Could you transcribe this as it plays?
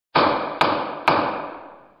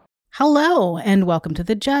Hello, and welcome to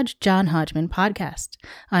the Judge John Hodgman podcast.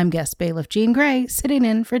 I'm guest bailiff Jean Grey, sitting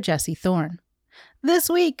in for Jesse Thorne. This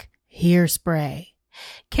week, hairspray.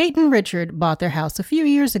 Kate and Richard bought their house a few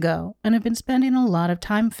years ago and have been spending a lot of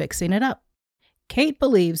time fixing it up. Kate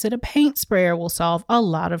believes that a paint sprayer will solve a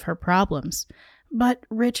lot of her problems, but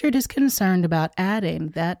Richard is concerned about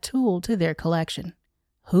adding that tool to their collection.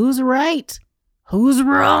 Who's right? Who's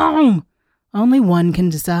wrong? Only one can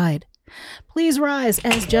decide. Please rise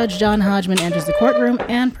as Judge John Hodgman enters the courtroom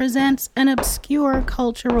and presents an obscure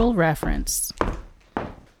cultural reference.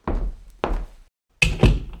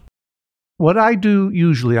 What I do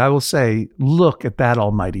usually, I will say, look at that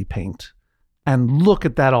almighty paint and look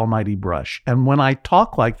at that almighty brush. And when I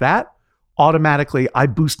talk like that, automatically I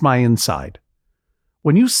boost my inside.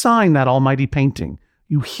 When you sign that almighty painting,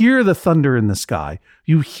 you hear the thunder in the sky.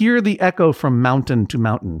 You hear the echo from mountain to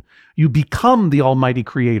mountain. You become the almighty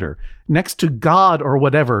creator. Next to God or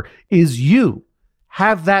whatever is you.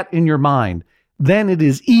 Have that in your mind. Then it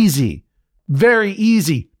is easy, very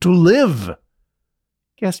easy to live.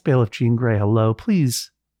 Guest bailiff Jean Grey, hello.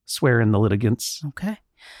 Please swear in the litigants. Okay.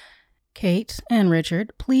 Kate and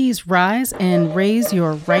Richard, please rise and raise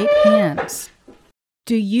your right hands.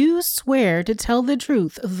 Do you swear to tell the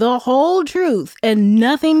truth, the whole truth, and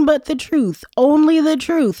nothing but the truth, only the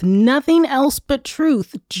truth, nothing else but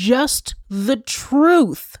truth, just the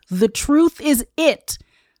truth? The truth is it.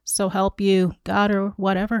 So help you, God or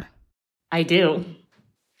whatever. I do.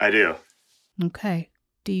 I do. Okay.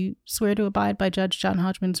 Do you swear to abide by Judge John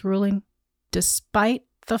Hodgman's ruling, despite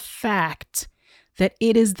the fact that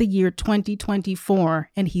it is the year 2024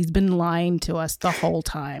 and he's been lying to us the whole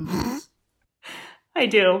time? I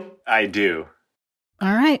do. I do.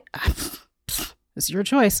 All right. It's your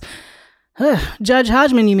choice. Judge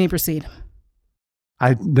Hodgman, you may proceed.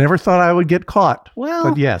 I never thought I would get caught.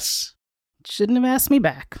 Well, but yes. Shouldn't have asked me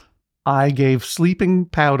back. I gave sleeping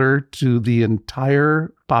powder to the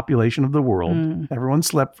entire population of the world. Everyone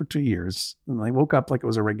slept for 2 years. And I woke up like it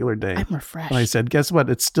was a regular day. I'm refreshed. And I said, guess what?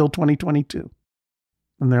 It's still 2022.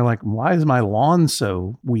 And they're like, why is my lawn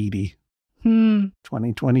so weedy?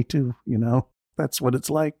 2022, you know? That's what it's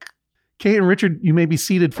like. Kate and Richard, you may be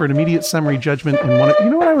seated for an immediate summary judgment. And you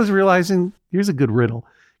know what I was realizing? Here's a good riddle.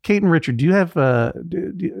 Kate and Richard, do you have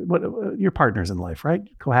your partners in life, right?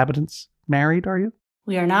 Cohabitants? Married, are you?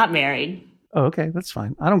 We are not married. Oh, okay. That's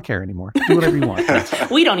fine. I don't care anymore. Do whatever you want.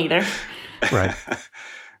 We don't either. Right.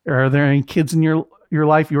 Are there any kids in your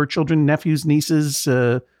life, your children, nephews, nieces,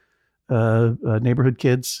 neighborhood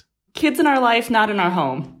kids? Kids in our life, not in our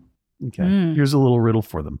home. Okay. Here's a little riddle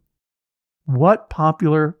for them. What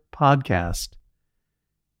popular podcast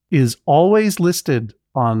is always listed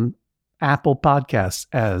on Apple Podcasts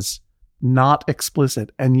as not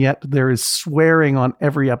explicit, and yet there is swearing on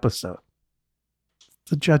every episode?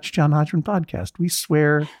 The Judge John Hodgman podcast. We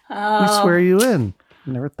swear you in.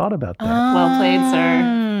 Never thought about that. Well played,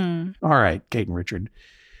 sir. All right, Kate and Richard.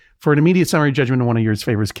 For an immediate summary judgment on one of your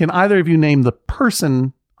favors, can either of you name the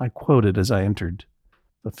person I quoted as I entered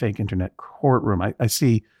the fake internet courtroom? I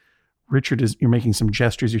see Richard, you're making some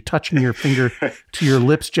gestures. You're touching your finger to your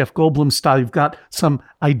lips, Jeff Goldblum style. You've got some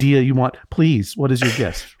idea you want. Please, what is your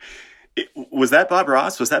guess? Was that Bob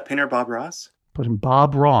Ross? Was that painter Bob Ross? Putting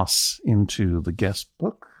Bob Ross into the guest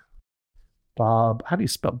book. Bob, how do you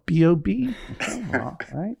spell B-O-B?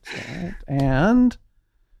 Okay, right. And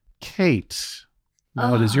Kate.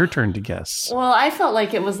 Now it is your turn to guess. Well, I felt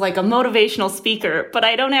like it was like a motivational speaker, but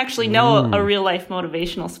I don't actually know a real life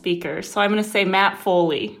motivational speaker. So I'm going to say Matt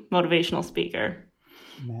Foley, motivational speaker.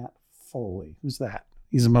 Matt Foley. Who's that?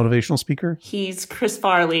 He's a motivational speaker? He's Chris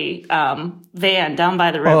Farley, Van, Down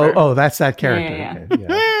by the River. Oh, that's that character. Yeah. Okay,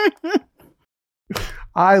 yeah.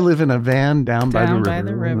 I live in a van down by the river. By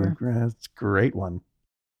the river. That's a great one.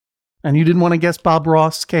 And you didn't want to guess Bob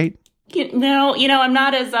Ross, Kate? No, I'm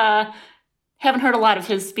not as... haven't heard a lot of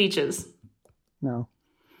his speeches. No.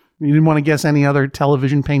 You didn't want to guess any other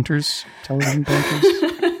television painters? Not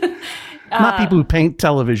people who paint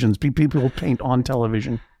televisions, people who paint on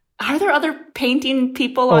television. Are there other painting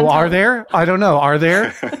people on are there? I don't know. Are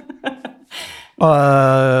there?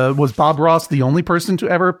 Was Bob Ross the only person to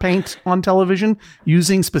ever paint on television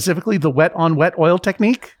using specifically the wet on wet oil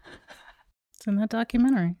technique? It's in that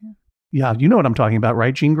documentary. Yeah, you know what I'm talking about,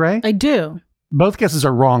 right, Jean Grey? I do. Both guesses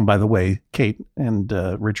are wrong, by the way, Kate and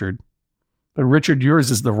Richard. But Richard, yours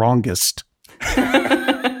is the wrongest.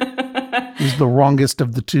 Is the wrongest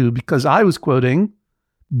of the two, because I was quoting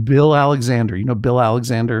Bill Alexander. You know Bill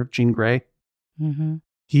Alexander, Jean Grey? Mm-hmm.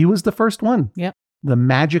 He was the first one. Yep. The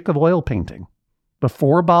magic of oil painting.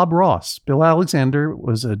 Before Bob Ross, Bill Alexander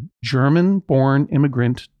was a German-born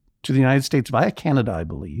immigrant to the United States via Canada, I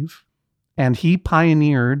believe. And he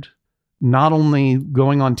pioneered not only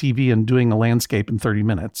going on TV and doing a landscape in 30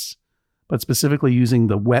 minutes, but specifically using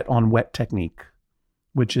the wet on wet technique,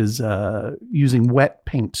 which is using wet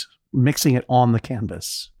paint, mixing it on the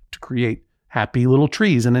canvas to create happy little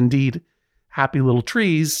trees. And indeed, happy little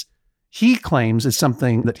trees, he claims, is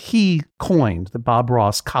something that he coined, that Bob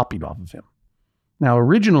Ross copied off of him. Now,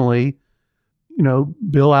 originally,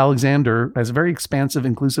 Bill Alexander has a very expansive,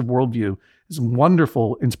 inclusive worldview, has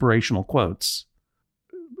wonderful inspirational quotes.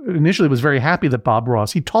 Initially was very happy that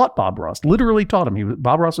he taught Bob Ross, literally taught him.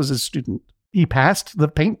 Bob Ross was his student. He passed the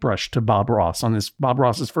paintbrush to Bob Ross on Bob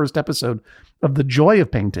Ross's first episode of The Joy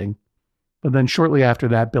of Painting. But then shortly after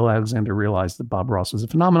that, Bill Alexander realized that Bob Ross was a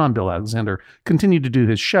phenomenon. Bill Alexander continued to do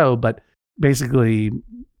his show, but basically,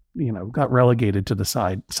 got relegated to the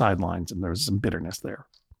sidelines, and there was some bitterness there.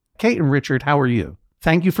 Kate and Richard, how are you?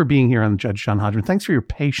 Thank you for being here on Judge John Hodgman. Thanks for your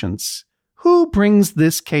patience. Who brings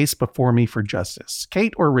this case before me for justice,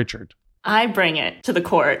 Kate or Richard? I bring it to the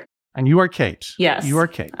court. And you are Kate. Yes. You are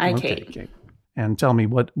Kate. Kate. And tell me,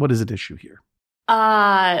 what is at issue here?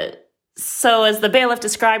 So as the bailiff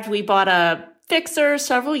described, we bought a fixer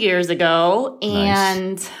several years ago,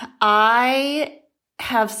 and nice. I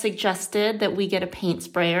have suggested that we get a paint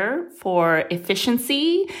sprayer for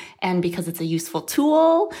efficiency and because it's a useful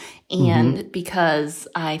tool and because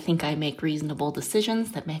I think I make reasonable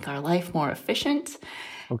decisions that make our life more efficient.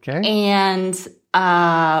 Okay. And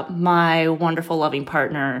my wonderful, loving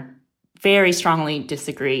partner very strongly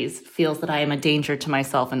disagrees, feels that I am a danger to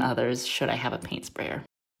myself and others should I have a paint sprayer.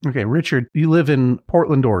 Okay, Richard, you live in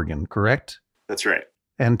Portland, Oregon, correct? That's right.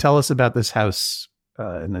 And tell us about this house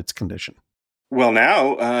and its condition. Well,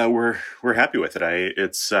 now we're happy with it.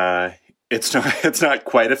 It's not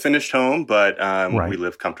quite a finished home, but right. We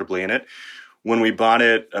live comfortably in it. When we bought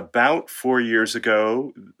it about 4 years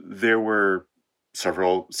ago, there were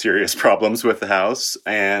several serious problems with the house.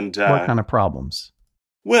 And what kind of problems?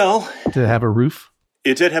 Well, did it have a roof?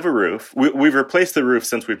 It did have a roof. We've replaced the roof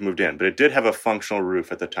since we've moved in, but it did have a functional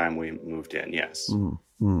roof at the time we moved in. Yes.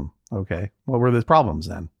 Okay. What were the problems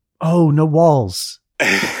then? Oh, no walls.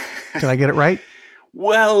 Did I get it right?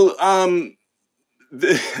 Well,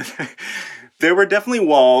 there were definitely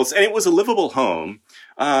walls, and it was a livable home.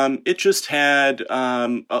 It just had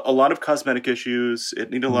a lot of cosmetic issues. It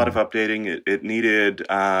needed a lot of updating. It needed,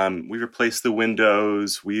 we replaced the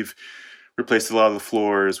windows. We've replaced a lot of the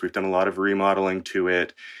floors. We've done a lot of remodeling to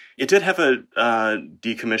it. It did have a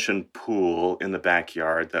decommissioned pool in the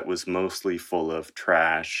backyard that was mostly full of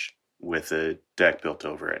trash with a deck built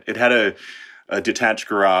over it. It had a detached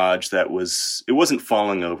garage that it wasn't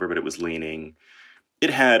falling over, but it was leaning. It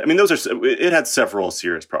had several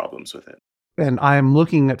serious problems with it. And I'm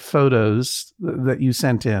looking at photos that you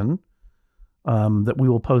sent in that we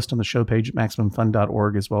will post on the show page at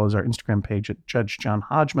MaximumFun.org, as well as our Instagram page at Judge John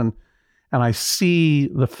Hodgman. And I see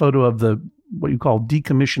the photo of what you call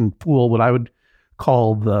decommissioned pool, what I would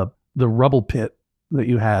call the rubble pit that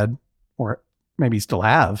you had, or maybe still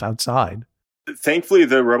have outside. Thankfully,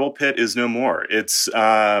 the rubble pit is no more. It's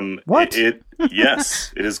what?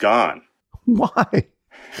 Yes, it is gone. Why?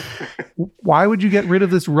 Why would you get rid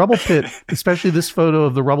of this rubble pit, especially this photo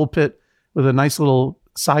of the rubble pit with a nice little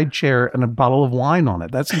side chair and a bottle of wine on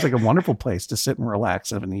it? That seems like a wonderful place to sit and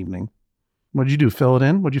relax of an evening. What did you do? Fill it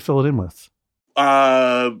in? What did you fill it in with?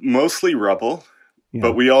 Mostly rubble. Yeah.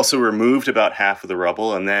 But we also removed about half of the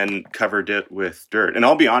rubble and then covered it with dirt. And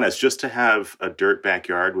I'll be honest, just to have a dirt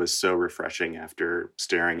backyard was so refreshing after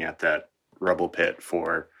staring at that rubble pit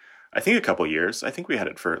for, I think, a couple years. I think we had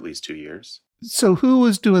it for at least 2 years. So who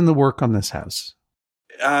was doing the work on this house?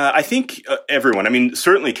 I think everyone. I mean,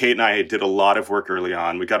 certainly Kate and I did a lot of work early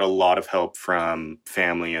on. We got a lot of help from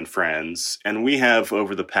family and friends. And we have,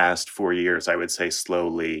 over the past 4 years, I would say,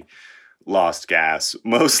 slowly lost gas.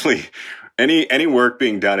 Mostly any work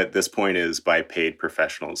being done at this point is by paid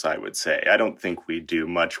professionals, I would say. I don't think we do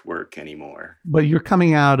much work anymore. But you're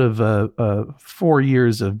coming out of 4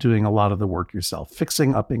 years of doing a lot of the work yourself,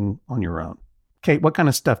 fixing, upping on your own. Kate, what kind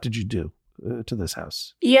of stuff did you do to this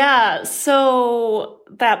house? Yeah, so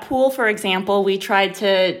that pool, for example, we tried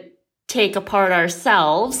to take apart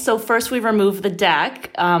ourselves. So first we removed the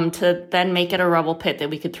deck to then make it a rubble pit that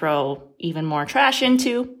we could throw even more trash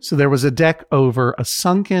into. So there was a deck over a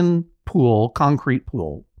sunken pool, concrete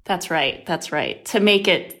pool. That's right. To make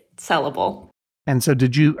it sellable. And so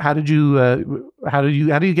how do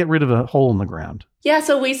you get rid of a hole in the ground? Yeah,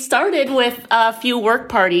 so we started with a few work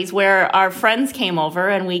parties where our friends came over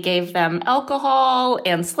and we gave them alcohol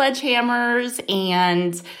and sledgehammers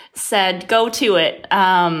and said, go to it.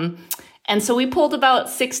 And so we pulled about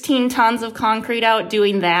 16 tons of concrete out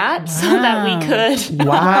doing that so that we could.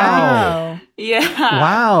 Wow. Yeah.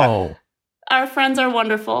 Wow. Our friends are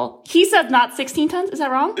wonderful. He said not 16 tons. Is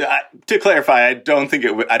that wrong? To clarify, I don't think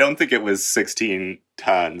it was 16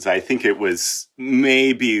 tons. I think it was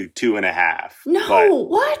maybe 2.5. No,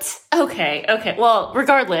 what? Okay. Well,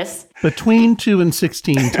 regardless. Between 2 and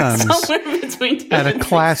 16 tons. Somewhere between 2 at and a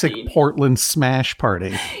classic 16. Portland smash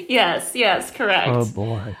party. Yes, correct. Oh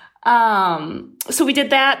boy. So we did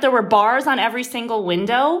that. There were bars on every single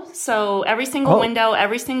window. So every single window,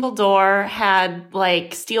 every single door had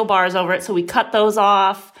like steel bars over it. So we cut those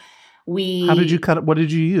off. How did you cut it? What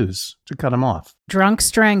did you use to cut them off? Drunk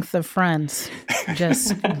strength of friends.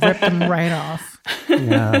 Just ripped them right off.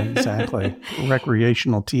 Yeah, exactly.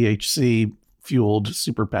 Recreational THC fueled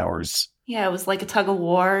superpowers. Yeah, it was like a tug of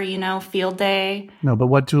war, field day. No, but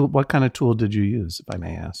what kind of tool did you use, if I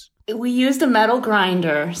may ask? We used a metal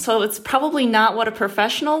grinder, so it's probably not what a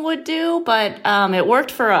professional would do, but it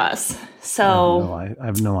worked for us. So I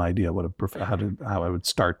have no idea how I would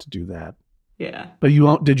start to do that. Yeah. But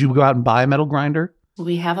did you go out and buy a metal grinder?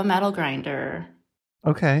 We have a metal grinder.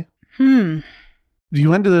 Okay. You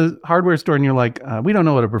went to the hardware store and you're like, we don't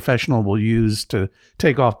know what a professional will use to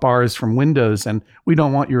take off bars from windows, and we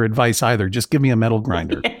don't want your advice either. Just give me a metal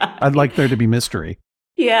grinder. Yeah. I'd like there to be mystery.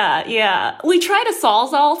 Yeah. We tried a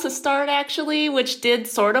Sawzall to start, actually, which did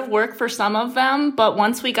sort of work for some of them. But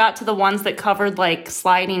once we got to the ones that covered like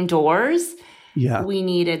sliding doors, we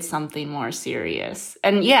needed something more serious.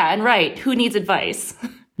 And right. Who needs advice?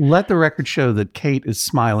 Let the record show that Kate is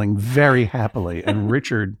smiling very happily and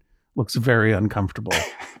Richard looks very uncomfortable.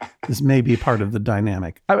 This may be part of the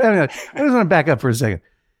dynamic. I just want to back up for a second.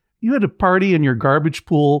 You had a party in your garbage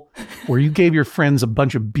pool where you gave your friends a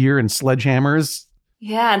bunch of beer and sledgehammers.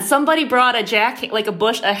 Yeah, and somebody brought a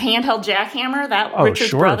handheld jackhammer. That Richard's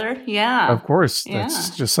brother. Yeah, of course.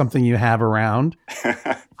 That's just something you have around.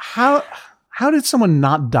 How did someone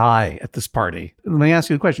not die at this party? Let me ask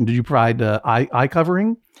you a question. Did you provide eye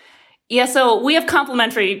covering? Yeah, so we have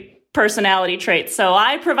complementary personality traits. So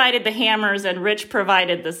I provided the hammers and Rich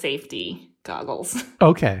provided the safety goggles.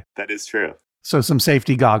 Okay. That is true. So some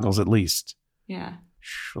safety goggles at least. Yeah.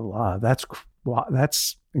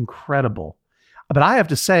 That's incredible. But I have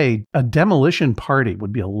to say, a demolition party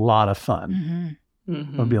would be a lot of fun.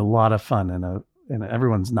 Mm-hmm. It would be a lot of fun, and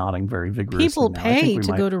everyone's nodding very vigorously. People pay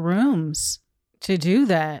to go to rooms to do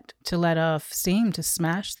that, to let off steam, to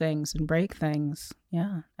smash things and break things.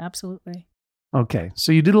 Yeah, absolutely. Okay,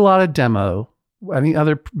 so you did a lot of demo. Any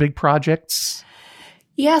other big projects?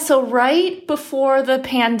 Yeah, so right before the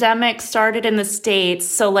pandemic started in the States,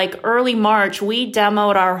 so like early March, we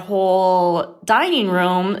demoed our whole dining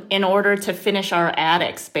room in order to finish our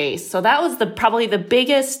attic space. So that was probably the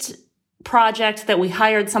biggest project that we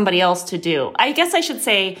hired somebody else to do. I guess I should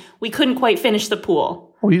say we couldn't quite finish the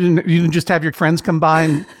pool. Oh, you didn't just have your friends come by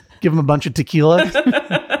and give them a bunch of tequila?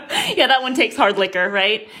 Yeah, that one takes hard liquor,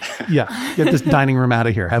 right? Yeah, get this dining room out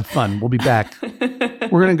of here. Have fun. We'll be back.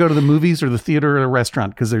 We're going to go to the movies or the theater or a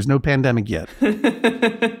restaurant because there's no pandemic yet.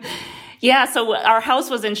 Yeah, so our house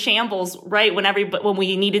was in shambles right when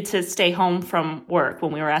we needed to stay home from work,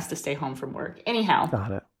 when we were asked to stay home from work. Anyhow.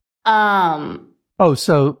 Got it.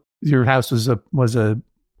 So your house was a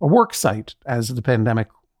work site as the pandemic.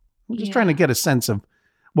 I'm just trying to get a sense of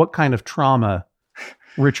what kind of trauma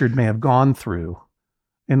Richard may have gone through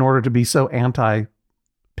in order to be so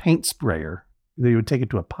anti-paint sprayer that you would take it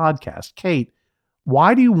to a podcast. Kate,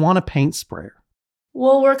 why do you want a paint sprayer?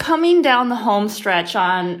 Well, we're coming down the home stretch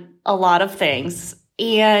on a lot of things.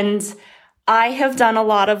 And I have done a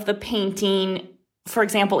lot of the painting, for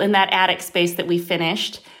example, in that attic space that we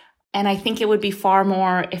finished. And I think it would be far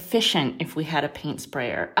more efficient if we had a paint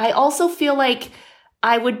sprayer. I also feel like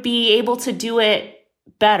I would be able to do it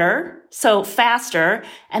better, so faster,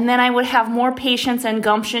 and then I would have more patience and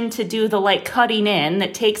gumption to do the cutting in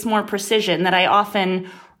that takes more precision that I often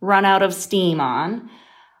run out of steam on.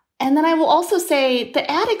 And then I will also say the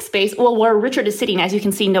attic space, where Richard is sitting, as you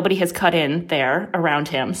can see, nobody has cut in there around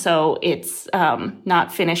him, so it's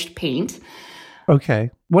not finished paint. Okay.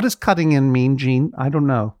 What does cutting in mean, Jean? I don't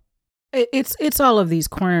know. It's all of these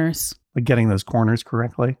corners. Like getting those corners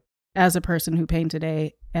correctly? As a person who painted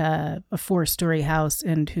a 4-story house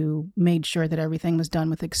and who made sure that everything was done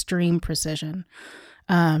with extreme precision,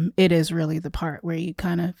 it is really the part where you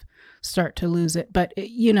kind of start to lose it. But,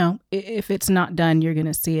 if it's not done, you're going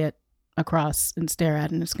to see it across and stare at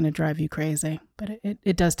it, and it's going to drive you crazy. But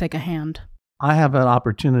it does take a hand. I have an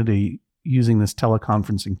opportunity using this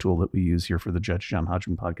teleconferencing tool that we use here for the Judge John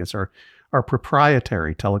Hodgman podcast, our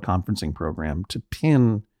proprietary teleconferencing program, to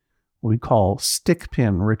pin we call stick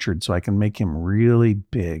pin Richard, so I can make him really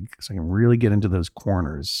big, so I can really get into those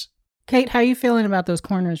corners. Kate, how are you feeling about those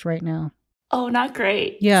corners right now? Oh, not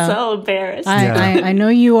great. Yeah. So embarrassed. I know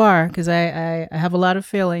you are, because I have a lot of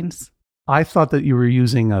feelings. I thought that you were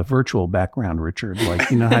using a virtual background, Richard.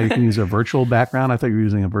 Like, you know how you can use a virtual background? I thought you were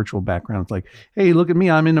using a virtual background. It's like, hey, look at me.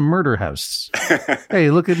 I'm in a murder house. Hey,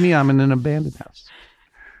 look at me. I'm in an abandoned house.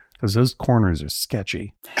 Because those corners are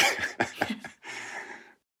sketchy.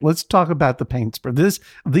 Let's talk about the paint spray.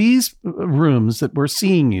 These rooms that we're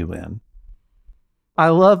seeing you in, I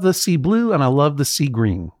love the sea blue and I love the sea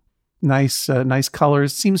green. Nice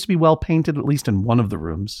colors. Seems to be well painted, at least in one of the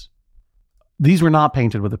rooms. These were not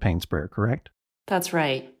painted with a paint sprayer, correct? That's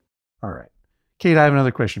right. All right. Kate, I have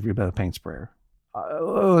another question for you about a paint sprayer.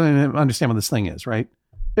 Understand what this thing is, right?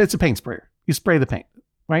 It's a paint sprayer. You spray the paint,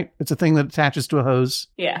 right? It's a thing that attaches to a hose.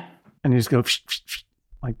 Yeah. And you just go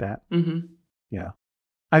like that. Mm-hmm. Yeah.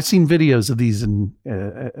 I've seen videos of these, and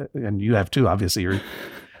you have too, obviously.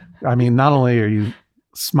 Not only are you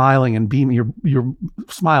smiling and beaming, your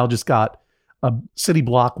smile just got a city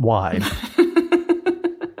block wide.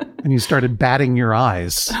 And you started batting your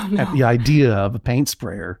eyes at the idea of a paint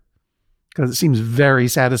sprayer, because it seems very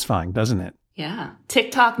satisfying, doesn't it? Yeah.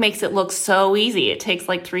 TikTok makes it look so easy. It takes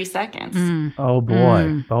like 3 seconds. Oh,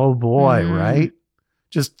 boy. Oh, boy. Right?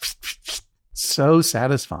 Just so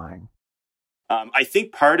satisfying. I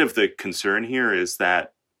think part of the concern here is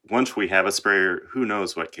that once we have a sprayer, who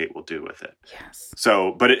knows what Kate will do with it. Yes.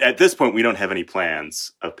 So, but at this point, we don't have any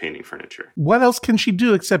plans of painting furniture. What else can she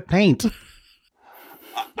do except paint?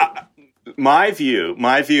 My view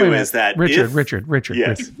is that Richard.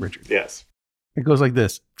 Yes. Richard. Yes. It goes like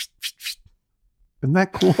this. Isn't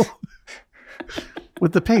that cool?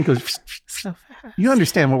 With the paint goes. So fast. You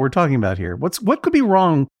understand what we're talking about here. What could be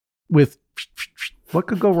wrong with, what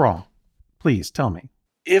could go wrong? Please tell me.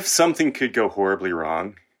 If something could go horribly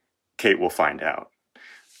wrong, Kate will find out.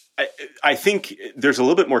 I think there's a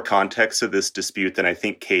little bit more context to this dispute than I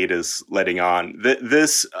think Kate is letting on.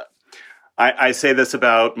 I say this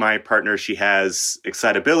about my partner. She has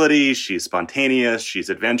excitability. She's spontaneous. She's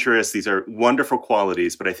adventurous. These are wonderful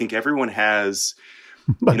qualities, but I think everyone has,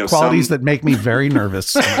 qualities that make me very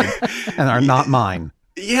nervous and are not mine.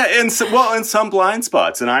 Yeah. And some blind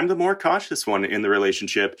spots, and I'm the more cautious one in the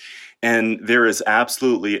relationship. And there is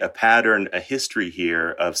absolutely a pattern, a history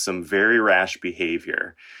here of some very rash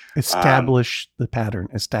behavior. Establish the pattern,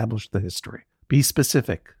 establish the history. Be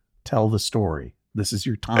specific. Tell the story. This is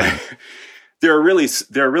your time. There are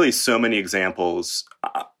really so many examples.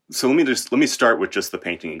 So let me start with just the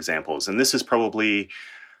painting examples. And this is probably,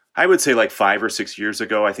 I would say, like 5 or 6 years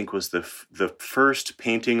ago, I think was the first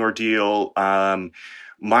painting ordeal.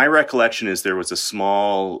 My recollection is there was a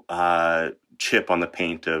small chip on the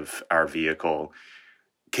paint of our vehicle.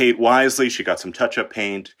 Kate wisely, she got some touch-up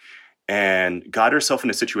paint and got herself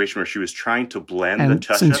in a situation where she was trying to blend the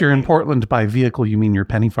touch-up. Since you're in Portland, by vehicle, you mean your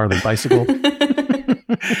penny farthing bicycle?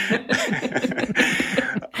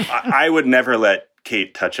 I would never let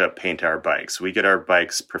Kate touch-up paint our bikes. We get our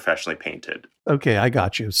bikes professionally painted. Okay, I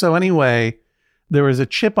got you. So anyway, there was a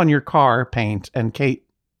chip on your car paint, and Kate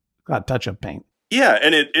got touch-up paint. Yeah,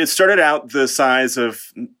 and it started out the size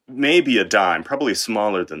of maybe a dime, probably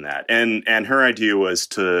smaller than that. And her idea was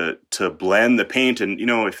to blend the paint. And,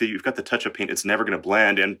 if you've got the touch-up paint, it's never going to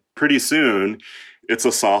blend. And pretty soon, it's a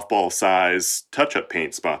softball size touch-up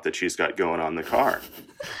paint spot that she's got going on the car.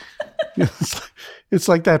 It's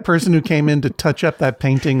like that person who came in to touch up that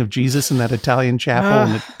painting of Jesus in that Italian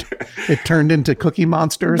chapel, and it turned into Cookie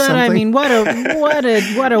Monster or something. But I mean, what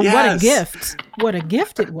a Yes. gift! What a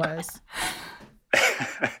gift it was.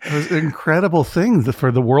 It was an incredible thing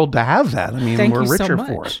for the world to have that. I mean, Thank we're you so richer much.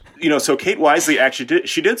 for it. So Kate wisely actually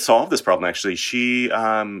did solve this problem. Actually, she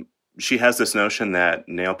has this notion that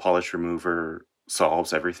nail polish remover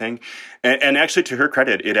solves everything, and actually, to her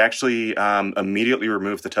credit, it actually immediately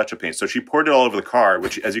removed the touch-up paint. So she poured it all over the car,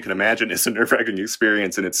 which, as you can imagine, is a nerve-wracking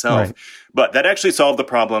experience in itself. Right. But that actually solved the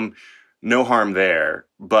problem. No harm there,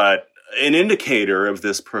 but an indicator of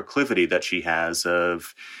this proclivity that she has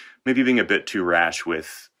of maybe being a bit too rash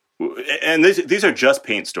with, and these are just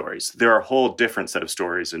paint stories. There are a whole different set of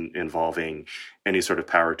stories involving any sort of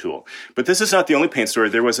power tool. But this is not the only paint story.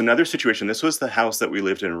 There was another situation. This was the house that we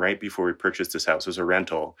lived in right before we purchased this house. It was a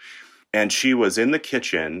rental. And she was in the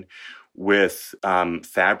kitchen with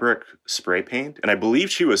fabric spray paint. And I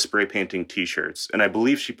believe she was spray painting T-shirts. And I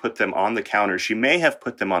believe she put them on the counter. She may have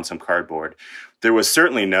put them on some cardboard. There was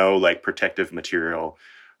certainly no protective material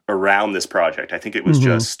around this project. I think it was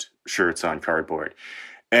just shirts on cardboard.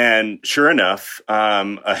 And sure enough,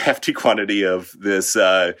 a hefty quantity of this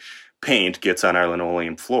paint gets on our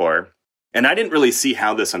linoleum floor. And I didn't really see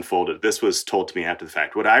how this unfolded. This was told to me after the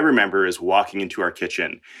fact. What I remember is walking into our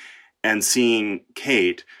kitchen and seeing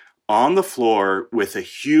Kate on the floor with a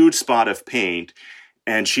huge spot of paint.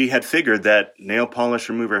 And she had figured that nail polish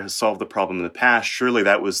remover has solved the problem in the past. Surely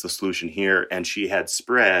that was the solution here. And she had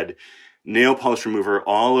spread nail polish remover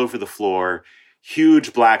all over the floor,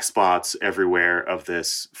 huge black spots everywhere of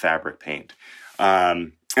this fabric paint.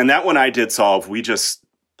 And that one I did solve. We just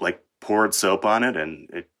poured soap on it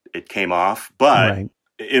and it came off. But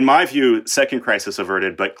in my view, second crisis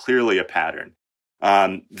averted, but clearly a pattern.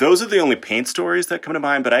 Those are the only paint stories that come to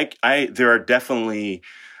mind, but there are definitely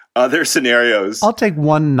other scenarios. I'll take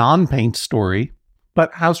one non-paint story,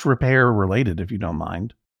 but house repair related, if you don't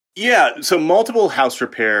mind. Yeah, so multiple house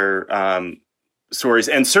repair stories,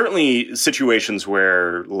 and certainly situations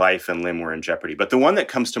where life and limb were in jeopardy. But the one that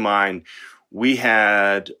comes to mind, we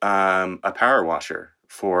had a power washer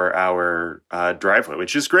for our driveway,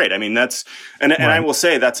 which is great. I mean, and I will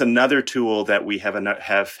say that's another tool that we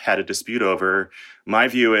have had a dispute over. My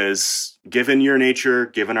view is, given your nature,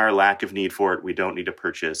 given our lack of need for it, we don't need to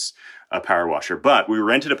purchase a power washer. But we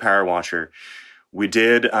rented a power washer. We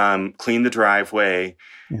did clean the driveway,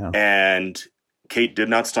 and Kate did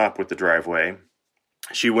not stop with the driveway.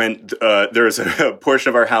 She went, there's a portion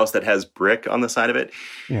of our house that has brick on the side of it.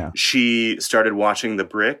 Yeah. She started watching the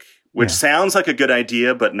brick, which sounds like a good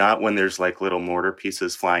idea, but not when there's little mortar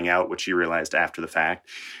pieces flying out, which she realized after the fact.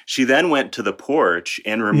 She then went to the porch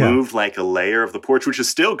and removed a layer of the porch, which is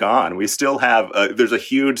still gone. We still have, there's a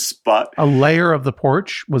huge spot. A layer of the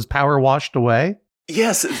porch was power washed away?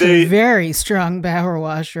 Yes. A very strong power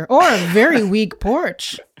washer or a very weak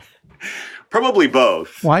porch. Probably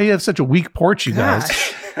both. Why do you have such a weak porch, you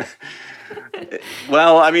guys?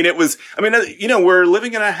 Well, we're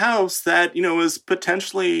living in a house that, is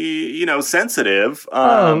potentially, sensitive.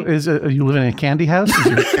 Are you living in a candy house? Is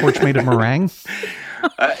your porch made of meringue?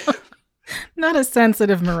 Not a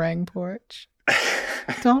sensitive meringue porch.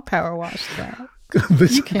 Don't power wash that.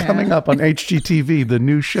 This is coming up on HGTV, the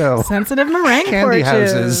new show. Sensitive meringue candy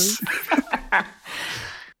porches. Houses.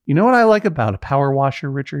 You know what I like about a power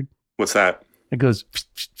washer, Richard? What's that? It goes,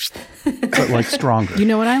 but stronger. You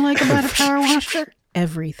know what I like about a power washer?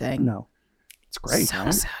 Everything. No. It's great. So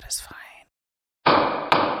satisfying.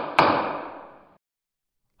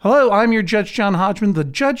 Hello, I'm your Judge John Hodgman. The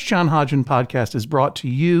Judge John Hodgman podcast is brought to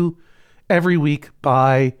you every week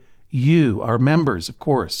by you, our members, of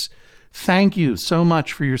course. Thank you so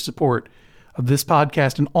much for your support of this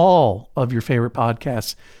podcast and all of your favorite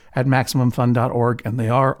podcasts at MaximumFun.org, and they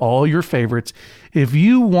are all your favorites. If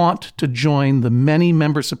you want to join the many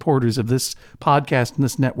member supporters of this podcast and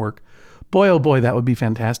this network, boy, oh boy, that would be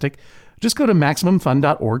fantastic. Just go to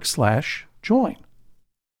MaximumFun.org/join.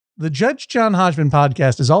 The Judge John Hodgman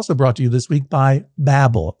podcast is also brought to you this week by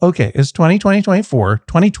Babbel. Okay, it's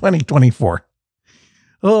 2020-24.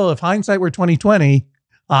 Oh, if hindsight were 2020,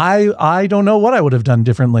 I don't know what I would have done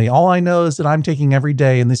differently. All I know is that I'm taking every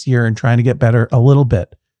day in this year and trying to get better a little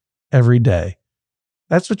bit every day.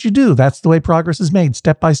 That's what you do. That's the way progress is made,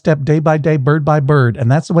 step by step, day by day, bird by bird. And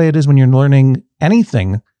that's the way it is when you're learning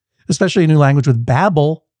anything, especially a new language with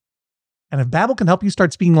Babbel. And if Babbel can help you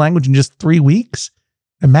start speaking language in just 3 weeks,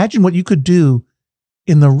 imagine what you could do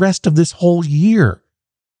in the rest of this whole year.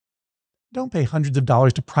 Don't pay hundreds of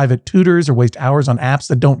dollars to private tutors or waste hours on apps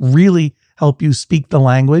that don't really help you speak the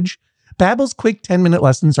language. Babbel's quick 10-minute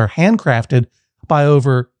lessons are handcrafted by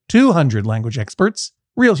over 200 language experts,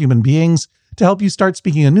 real human beings, to help you start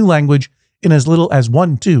speaking a new language in as little as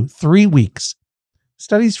 1, 2, 3 weeks.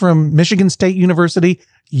 Studies from Michigan State University,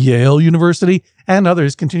 Yale University, and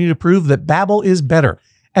others continue to prove that Babbel is better.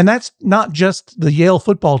 And that's not just the Yale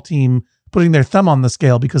football team putting their thumb on the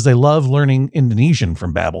scale because they love learning Indonesian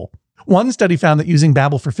from Babbel. One study found that using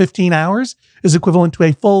Babbel for 15 hours is equivalent to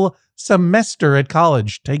a full semester at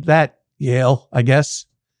college. Take that, Yale, I guess.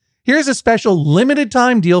 Here's a special limited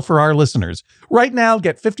time deal for our listeners. Right now,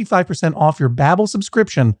 get 55% off your Babbel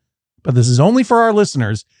subscription, but this is only for our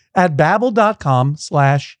listeners at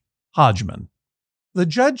babbel.com/Hodgman. The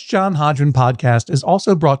Judge John Hodgman podcast is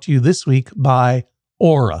also brought to you this week by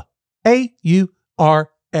Aura.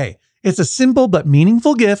 A-U-R-A. It's a simple but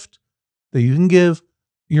meaningful gift that you can give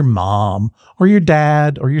your mom or your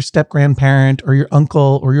dad or your step-grandparent or your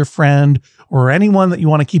uncle or your friend or anyone that you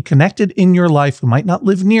want to keep connected in your life who might not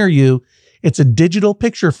live near you. It's a digital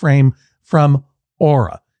picture frame from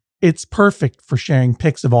Aura. It's perfect for sharing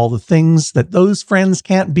pics of all the things that those friends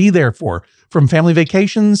can't be there for, from family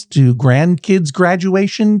vacations to grandkids'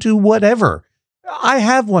 graduation to whatever. I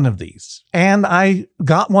have one of these, and I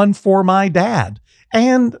got one for my dad,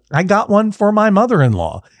 and I got one for my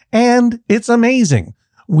mother-in-law, And it's amazing.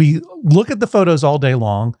 We look at the photos all day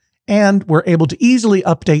long, and we're able to easily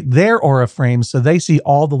update their Aura frames so they see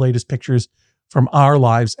all the latest pictures from our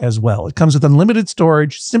lives as well. It comes with unlimited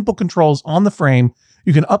storage, simple controls on the frame.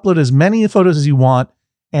 You can upload as many photos as you want,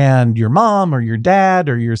 and your mom or your dad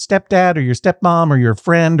or your stepdad or your stepmom or your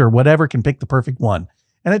friend or whatever can pick the perfect one.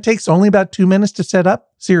 And it takes only about 2 minutes to set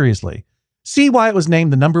up. Seriously. See why it was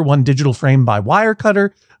named the #1 digital frame by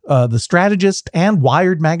Wirecutter, The Strategist, and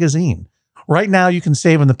Wired Magazine. Right now, you can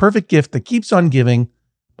save on the perfect gift that keeps on giving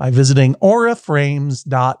by visiting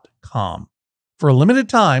auraframes.com. For a limited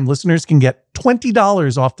time, listeners can get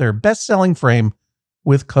 $20 off their best-selling frame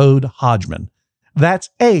with code Hodgman. That's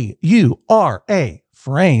AURA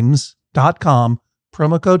frames.com,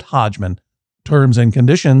 promo code Hodgman. Terms and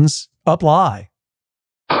conditions apply.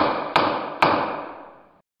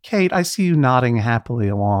 Kate, I see you nodding happily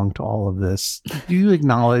along to all of this. Do you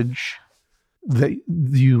acknowledge that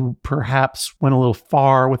you perhaps went a little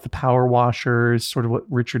far with the power washers, sort of what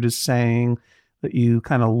Richard is saying, that you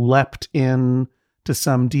kind of leapt in to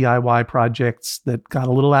some DIY projects that got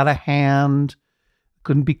a little out of hand,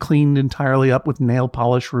 couldn't be cleaned entirely up with nail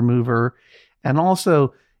polish remover? And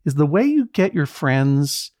also, is the way you get your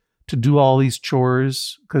friends to do all these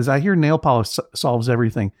chores, because I hear nail polish solves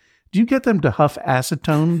everything, do you get them to huff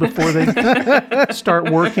acetone before they start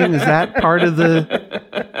working? Is that part of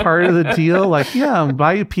the deal? Like, yeah,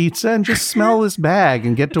 buy you pizza and just smell this bag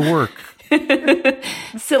and get to work.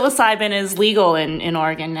 Psilocybin is legal in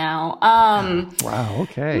Oregon now. Wow.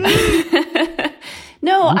 Okay.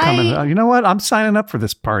 No, you know what? I'm signing up for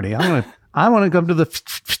this party. I want to come to the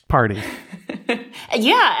party.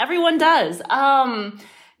 Yeah, everyone does.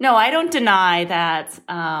 No, I don't deny that.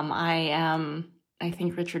 I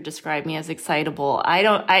think Richard described me as excitable.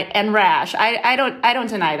 And rash. I don't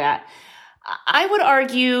deny that. I would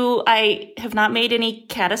argue I have not made any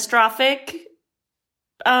catastrophic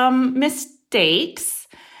mistakes.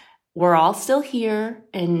 We're all still here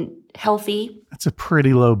and healthy. That's a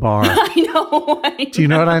pretty low bar. I know. Do you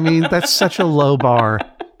know what I mean? That's such a low bar.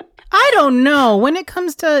 I don't know. When it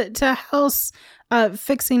comes to house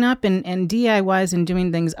fixing up and DIYs and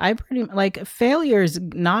doing things, I pretty like failure's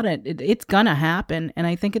not it's gonna happen, and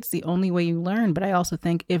I think it's the only way you learn. But I also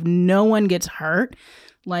think if no one gets hurt,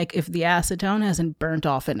 like if the acetone hasn't burnt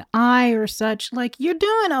off an eye or such, like you're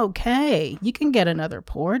doing okay. You can get another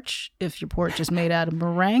porch if your porch is made out of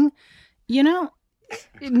meringue. You know,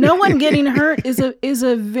 no one getting hurt is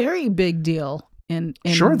a very big deal in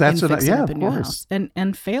sure, that's in what fixing yeah, up of in your course. house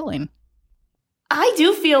and failing. I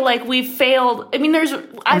do feel like we've failed. I mean, I've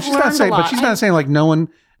learned a lot. But she's not saying like no one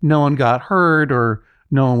got hurt or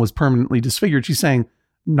no one was permanently disfigured. She's saying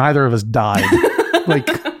neither of us died. Like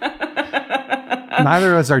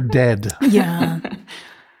neither of us are dead. Yeah.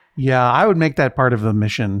 Yeah, I would make that part of the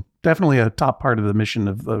mission. Definitely a top part of the mission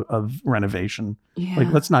of renovation. Yeah.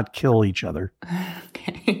 Like, let's not kill each other.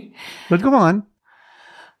 Okay. But go on.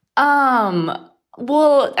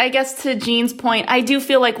 Well, I guess to Jean's point, I do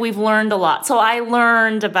feel like we've learned a lot. So I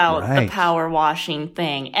learned about the power washing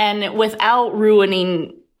thing, and without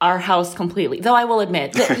ruining our house completely. Though I will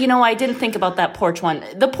admit that, I didn't think about that porch one.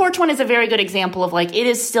 The porch one is a very good example of like, it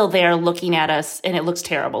is still there looking at us and it looks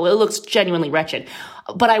terrible. It looks genuinely wretched.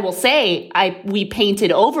 But I will say we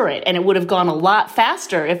painted over it, and it would have gone a lot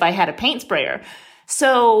faster if I had a paint sprayer.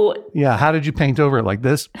 So yeah, how did you paint over it? Like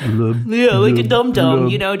this? Yeah, like a dum-dum,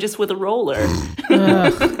 just with a roller.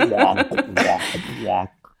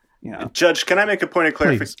 Yeah. Judge, can I make a point of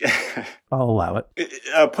clarification? I'll allow it.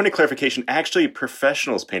 A point of clarification. Actually,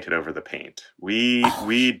 professionals painted over the paint.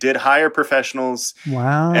 We did hire professionals.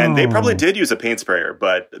 Wow. And they probably did use a paint sprayer,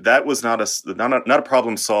 but that was not a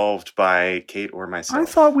problem solved by Kate or myself. I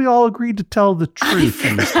thought we all agreed to tell the truth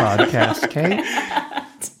in this podcast, Kate.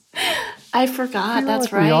 I forgot.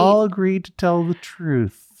 That's right. We all agreed to tell the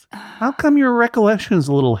truth. How come your recollection is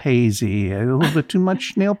a little hazy? A little bit too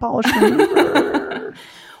much nail polish remover?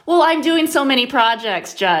 Well, I'm doing so many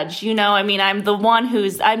projects, Judge. I'm I'm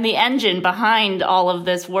the engine behind all of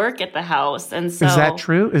this work at the house. And so Is that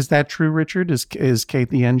true? Is that true, Richard? Is Kate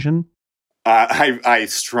the engine? I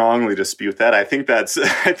strongly dispute that. I think that's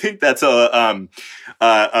a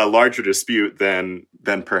larger dispute than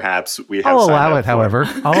perhaps we have. I'll allow it, however.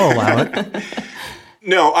 I'll allow it.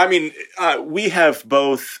 No, I mean,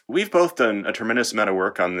 we've both done a tremendous amount of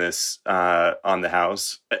work on this, on the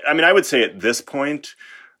house. I mean, I would say at this point,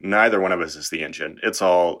 neither one of us is the engine. It's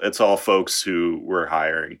all folks who we're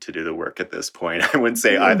hiring to do the work at this point. I wouldn't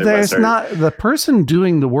say either of us are. The person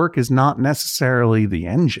doing the work is not necessarily the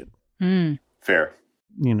engine. Fair.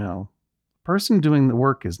 Person doing the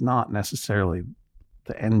work is not necessarily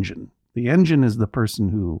the engine. The engine is the person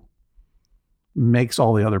who makes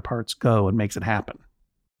all the other parts go and makes it happen.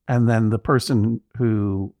 And then the person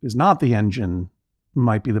who is not the engine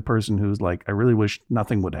might be the person who's like, I really wish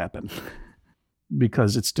nothing would happen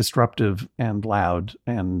because it's disruptive and loud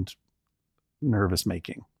and nervous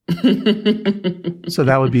making. So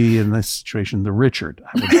that would be, in this situation, the Richard,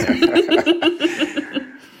 I would say.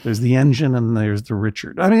 There's the engine and there's the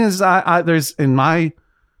Richard. I mean, there's in my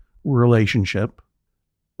relationship,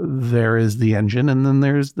 there is the engine and then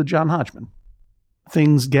there's the John Hodgman.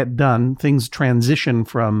 Things get done. Things transition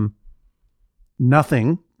from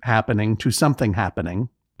nothing happening to something happening,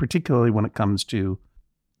 particularly when it comes to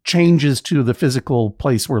changes to the physical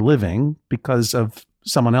place we're living because of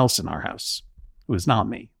someone else in our house who is not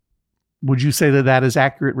me. Would you say that that is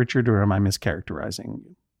accurate, Richard, or am I mischaracterizing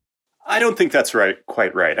you? I don't think that's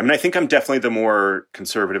quite right. I mean, I think I'm definitely the more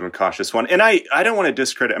conservative and cautious one. And I don't want to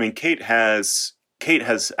discredit. I mean, Kate has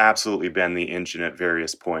absolutely been the engine at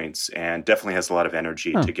various points and definitely has a lot of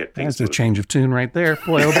energy to get things moving. That's a change of tune right there.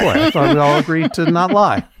 Boy, oh boy. I thought we all agreed to not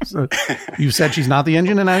lie. So you said she's not the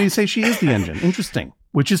engine, and now you say she is the engine. Interesting.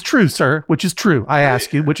 Which is true, sir. Which is true. I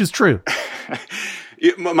ask you, which is true.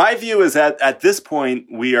 My view is that at this point,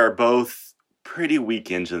 we are both pretty weak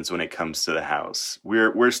engines when it comes to the house.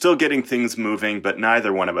 We're still getting things moving, but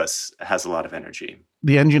neither one of us has a lot of energy.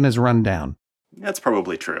 The engine is run down. That's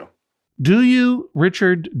probably true. Do you,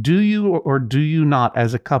 Richard, or do you not,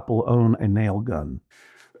 as a couple, own a nail gun?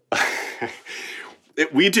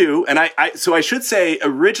 We do. And so I should say,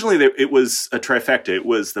 originally it was a trifecta. It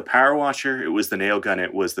was the power washer, it was the nail gun,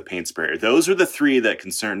 it was the paint sprayer. Those are the three that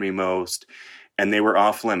concerned me most, and they were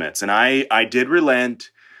off limits. And I did relent.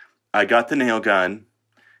 I got the nail gun,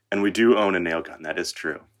 and we do own a nail gun. That is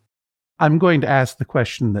true. I'm going to ask the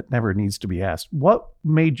question that never needs to be asked. What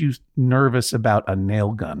made you nervous about a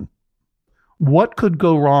nail gun? What could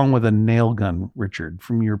go wrong with a nail gun, Richard,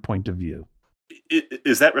 from your point of view?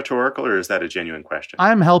 Is that rhetorical or is that a genuine question?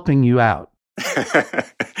 I'm helping you out.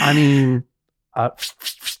 I mean,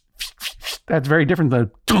 that's very different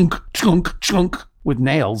than chunk, chunk, chunk with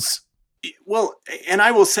nails. Well, and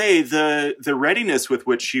I will say the readiness with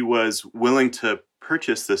which she was willing to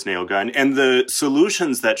purchase this nail gun and the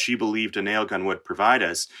solutions that she believed a nail gun would provide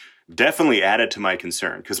us definitely added to my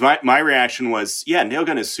concern, because my reaction was, yeah, nail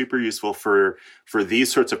gun is super useful for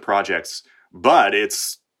these sorts of projects, but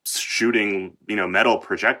it's shooting, metal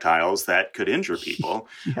projectiles that could injure people.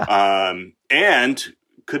 Yeah. And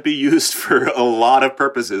could be used for a lot of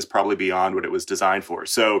purposes, probably beyond what it was designed for.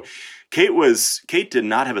 So Kate did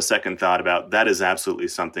not have a second thought about that is absolutely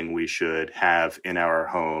something we should have in our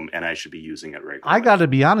home, and I should be using it regularly. I got to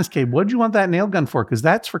be honest, Kate, what do you want that nail gun for? Because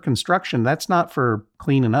that's for construction. That's not for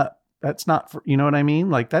cleaning up. That's not for, you know what I mean?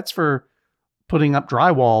 Like, that's for putting up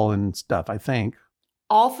drywall and stuff, I think.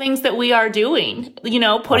 All things that we are doing, putting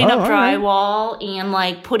up drywall right. And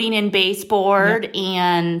like putting in baseboard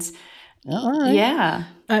and right. Yeah.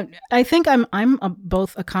 I think I'm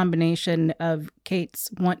both a combination of Kate's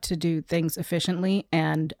want to do things efficiently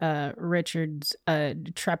and Richard's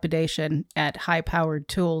trepidation at high-powered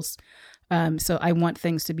tools. So I want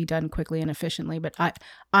things to be done quickly and efficiently. But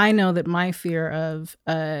I know that my fear of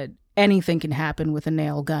anything can happen with a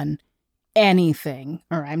nail gun. Anything.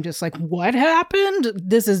 Or I'm just like, what happened?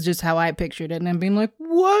 This is just how I pictured it. And I'm being like,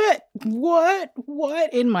 what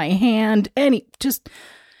in my hand?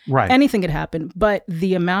 Right. Anything could happen. But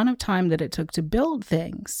the amount of time that it took to build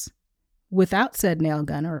things without said nail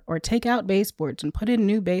gun or take out baseboards and put in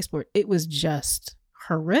new baseboard, it was just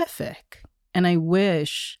horrific. And I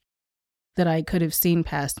wish that I could have seen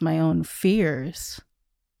past my own fears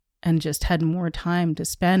and just had more time to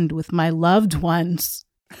spend with my loved ones.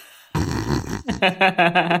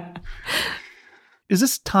 Is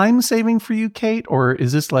this time saving for you, Kate? Or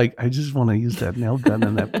is this like, I just want to use that nail gun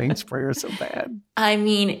and that paint sprayer so bad? I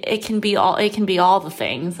mean, it can be all the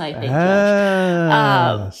things, I think.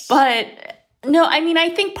 Yes. But no, I mean, I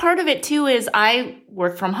think part of it too is I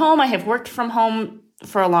work from home. I have worked from home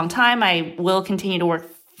for a long time. I will continue to work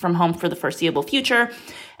from home for the foreseeable future.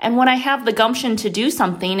 And when I have the gumption to do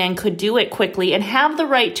something and could do it quickly and have the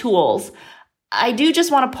right tools, I do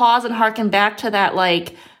just want to pause and harken back to that,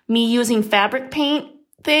 like, me using fabric paint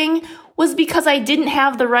thing was because I didn't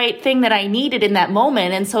have the right thing that I needed in that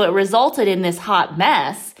moment. And so it resulted in this hot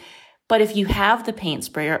mess. But if you have the paint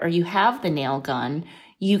sprayer or you have the nail gun,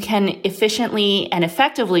 you can efficiently and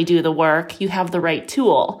effectively do the work. You have the right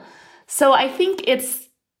tool. So I think it's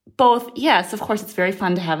both. Yes, of course, it's very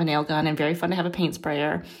fun to have a nail gun and very fun to have a paint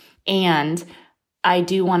sprayer. And I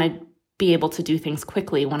do want to be able to do things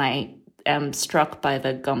quickly when I am struck by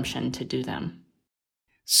the gumption to do them.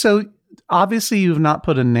 So obviously you've not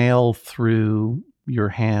put a nail through your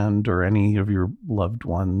hand or any of your loved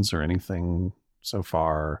ones or anything so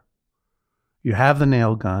far. You have the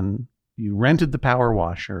nail gun. You rented the power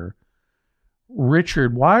washer.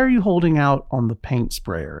 Richard, why are you holding out on the paint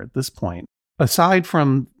sprayer at this point? Aside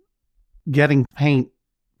from getting paint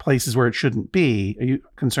places where it shouldn't be, are you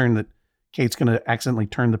concerned that Kate's going to accidentally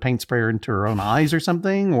turn the paint sprayer into her own eyes or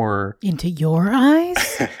something? Or into your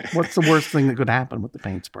eyes? What's the worst thing that could happen with the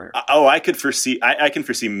paint sprayer? I can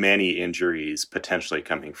foresee many injuries potentially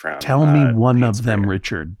coming from. Tell me one of them,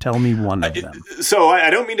 Richard. Tell me one of them. So I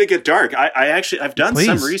don't mean to get dark. I've done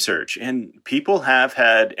some research, and people have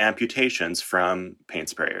had amputations from paint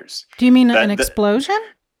sprayers. Do you mean an explosion?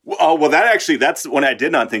 Oh, well, that's one I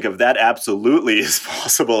did not think of. That absolutely is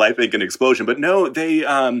possible, I think, an explosion. But no, they,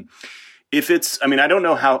 I don't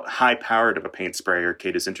know how high powered of a paint sprayer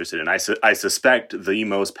Kate is interested in. I suspect the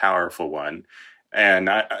most powerful one. And,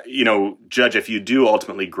 Judge, if you do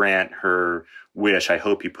ultimately grant her wish, I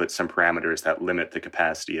hope you put some parameters that limit the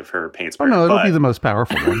capacity of her paint sprayer. Oh, no, it'll be the most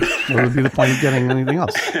powerful one. What would be the point of getting anything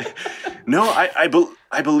else? No, I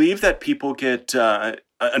believe that people get...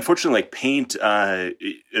 unfortunately, paint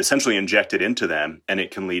essentially injected into them, and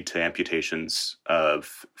it can lead to amputations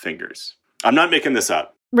of fingers. I'm not making this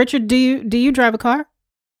up. Richard, do you drive a car?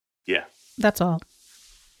 Yeah. That's all.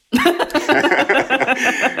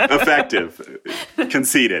 Effective.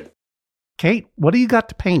 Conceded. Kate, what do you got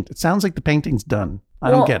to paint? It sounds like the painting's done.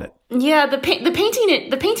 I don't get it. Yeah, the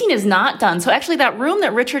painting is not done. So actually, that room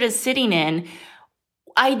that Richard is sitting in,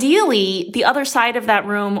 ideally, the other side of that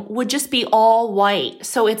room would just be all white.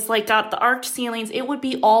 So it's like got the arched ceilings. It would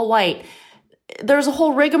be all white. There's a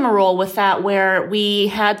whole rigmarole with that where we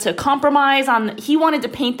had to compromise on, he wanted to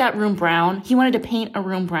paint that room brown. He wanted to paint a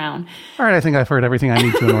room brown. All right, I think I've heard everything I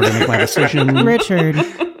need to in order to make my decision.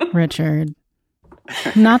 Richard.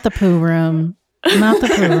 Not the poo room. Not the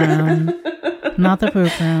poo room. Not the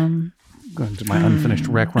poop room. Going to my unfinished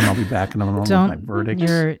rec room. I'll be back in a moment with my verdict.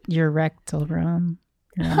 Your rectal room.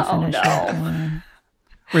 Oh, no.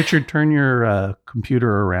 Richard, turn your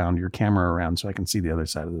computer around, your camera around, so I can see the other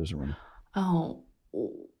side of this room. Oh,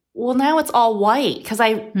 well, now it's all white because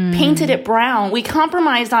I painted it brown. We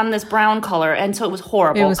compromised on this brown color, and so it was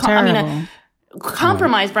horrible. It was terrible.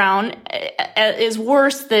 Compromised brown is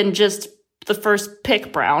worse than just the first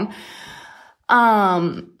pick brown.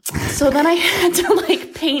 So then I had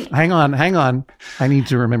to paint. Hang on. I need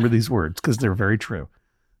to remember these words because they're very true.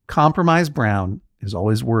 Compromise brown is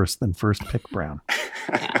always worse than first pick brown.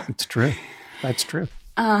 It's true. That's true.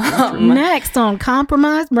 Next on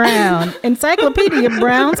Compromise Brown, Encyclopedia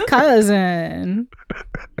Brown's cousin.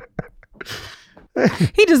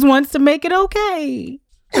 He just wants to make it okay.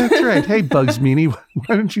 That's right. Hey, Bugs Meany, why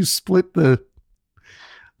don't you split the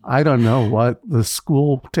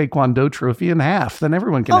school taekwondo trophy in half? Then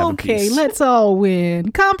everyone can have a piece. Okay, let's all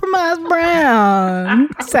win. Compromise Brown.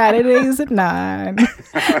 Saturdays at 9.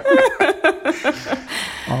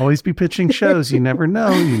 Always be pitching shows. You never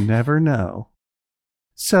know. You never know.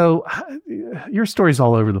 So your story's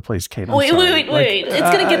all over the place, Kate. Wait. It's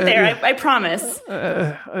going to get there. I promise.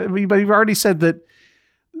 But you've already said that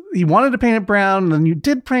you wanted to paint it brown, and then you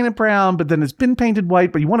did paint it brown, but then it's been painted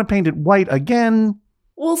white, but you want to paint it white again.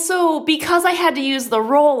 Well, so because I had to use the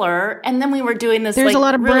roller, and then we were doing this, there's a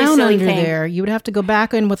lot of really brown silly under thing. there. You would have to go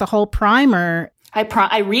back in with a whole primer. I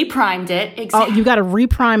reprimed it. Exactly. Oh, you got to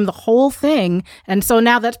reprime the whole thing. And so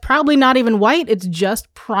now that's probably not even white. It's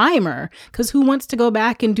just primer. Because who wants to go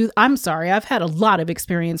back and do... I'm sorry. I've had a lot of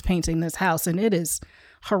experience painting this house, and it is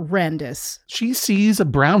horrendous. She sees a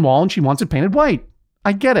brown wall, and she wants it painted white.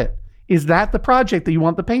 I get it. Is that the project that you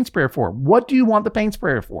want the paint sprayer for? What do you want the paint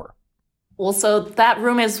sprayer for? Well, so that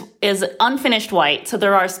room is unfinished white. So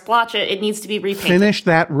there are splotches. It needs to be repainted. Finish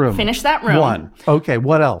that room. One. Okay,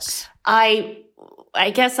 what else? I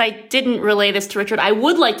guess I didn't relay this to Richard. I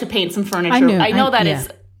would like to paint some furniture. I know that is...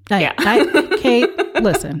 Kate,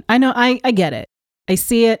 listen. I know. I get it. I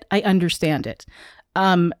see it. I understand it.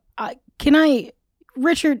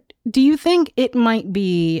 Richard, do you think it might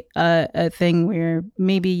be a thing where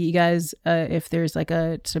maybe you guys, if there's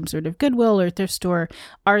some sort of Goodwill or thrift store,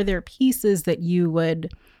 are there pieces that you would...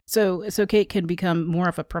 So Kate can become more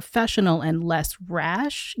of a professional and less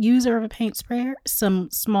rash user of a paint sprayer? Some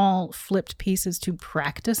small flipped pieces to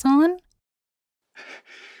practice on?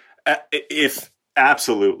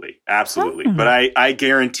 Absolutely. Oh. But I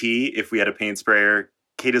guarantee if we had a paint sprayer,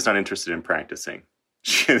 Kate is not interested in practicing.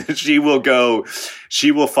 She will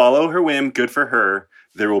follow her whim. Good for her.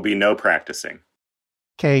 There will be no practicing.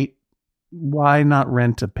 Kate, why not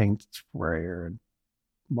rent a paint sprayer?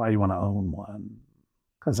 Why do you want to own one?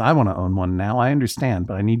 Because I want to own one now. I understand,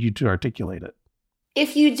 but I need you to articulate it.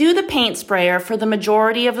 If you do the paint sprayer for the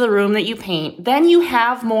majority of the room that you paint, then you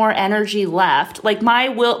have more energy left. Like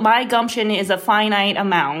my gumption is a finite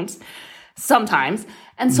amount sometimes.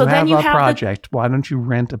 And so then you have a project. Why don't you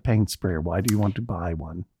rent a paint sprayer? Why do you want to buy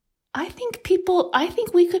one? I think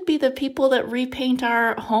we could be the people that repaint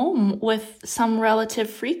our home with some relative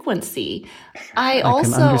frequency. I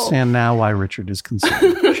can understand now why Richard is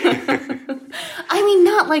concerned. I mean,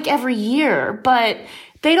 not like every year, but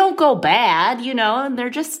they don't go bad, and they're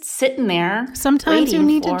just sitting there. Sometimes you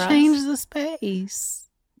need to change the space.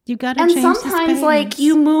 You got to change the space. And sometimes, like,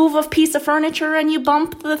 you move a piece of furniture and you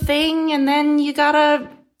bump the thing, and then you got to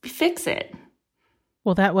fix it.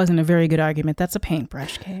 Well, that wasn't a very good argument. That's a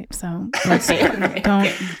paintbrush, Kate. So don't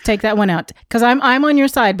take that one out. Because I'm on your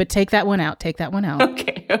side, but take that one out. Take that one out.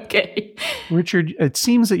 Okay. Richard, it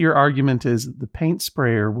seems that your argument is the paint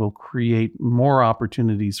sprayer will create more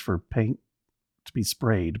opportunities for paint to be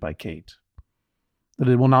sprayed by Kate. That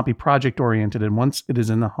it will not be project-oriented, and once it is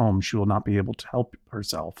in the home, she will not be able to help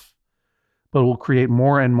herself. But it will create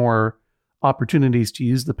more and more opportunities to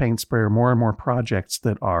use the paint sprayer, more and more projects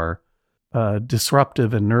that are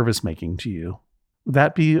disruptive and nervous-making to you. Would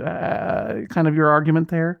that be kind of your argument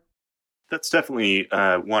there? That's definitely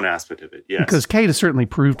one aspect of it, yes. Because Kate has certainly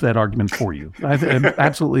proved that argument for you. I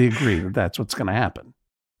absolutely agree that that's what's going to happen.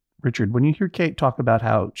 Richard, when you hear Kate talk about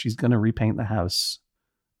how she's going to repaint the house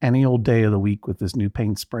any old day of the week with this new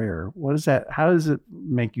paint sprayer, how does it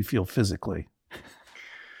make you feel physically?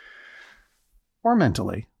 Or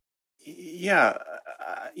mentally? Yeah,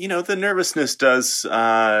 the nervousness does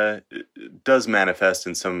manifest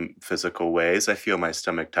in some physical ways. I feel my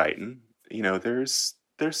stomach tighten. There's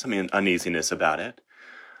some uneasiness about it.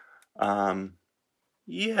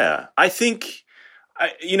 Yeah, I think,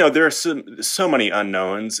 there are so many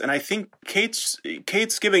unknowns, and I think Kate's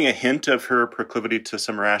giving a hint of her proclivity to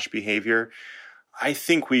some rash behavior. I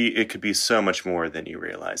think it could be so much more than you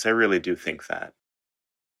realize. I really do think that.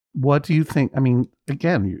 What do you think? I mean,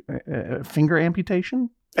 again, finger amputation?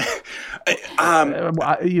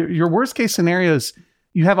 Your worst case scenarios,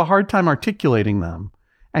 you have a hard time articulating them,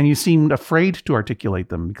 and you seemed afraid to articulate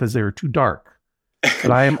them because they were too dark.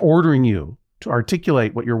 But I am ordering you to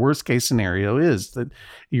articulate what your worst case scenario is, that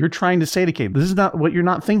you're trying to say to Kate, this is not what you're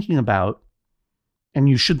not thinking about, and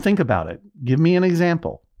you should think about it. Give me an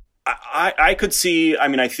example. I could see,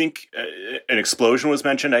 I think an explosion was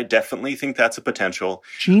mentioned. I definitely think that's a potential.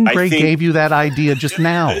 Jean Grey gave you that idea just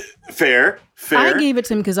now. Fair. I gave it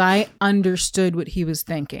to him because I understood what he was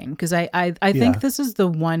thinking. Because I think this is the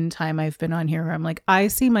one time I've been on here where I'm like, I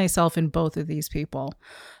see myself in both of these people.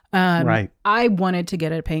 Right. I wanted to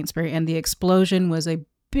get a paint spray, and the explosion was a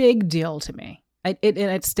big deal to me.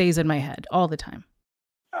 It stays in my head all the time.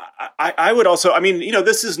 I would also,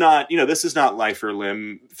 this is not life or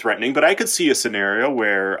limb threatening, but I could see a scenario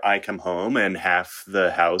where I come home and half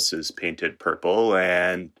the house is painted purple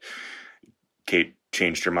and Kate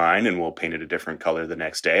changed her mind and we'll paint it a different color the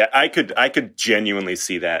next day. I could genuinely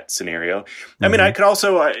see that scenario. Mm-hmm. I could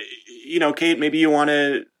also, Kate, maybe you want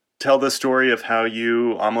to tell the story of how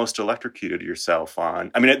you almost electrocuted yourself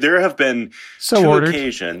on. There have been two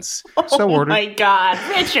occasions. Oh my God,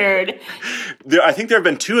 Richard! I think there have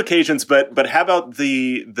been two occasions, but how about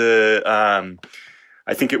the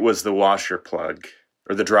I think it was the washer plug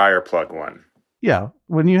or the dryer plug one. Yeah,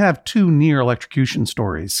 when you have two near electrocution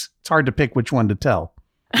stories, it's hard to pick which one to tell.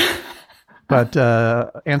 But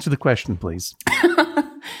answer the question, please.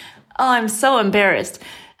 Oh, I'm so embarrassed.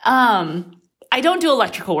 I don't do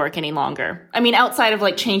electrical work any longer. Outside of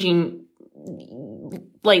like changing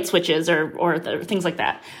light switches or things like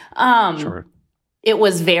that. Sure. It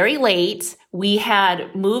was very late. We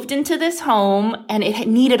had moved into this home and it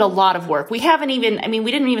needed a lot of work. We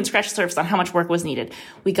didn't even scratch the surface on how much work was needed.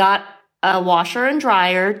 We got a washer and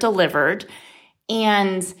dryer delivered.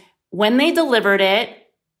 And when they delivered it,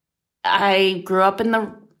 I grew up in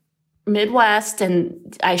the Midwest,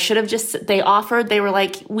 and I should have they were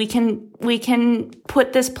like, we can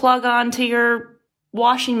put this plug onto your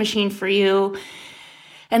washing machine for you.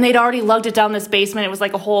 And they'd already lugged it down this basement. It was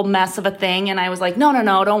like a whole mess of a thing. And I was like, no,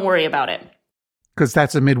 don't worry about it. Because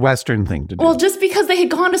that's a Midwestern thing to do. Well, just because they had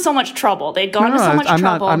gone to so much trouble. They'd gone to so much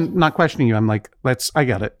trouble. I'm not questioning you. I'm like, I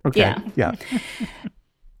got it. Okay. Yeah.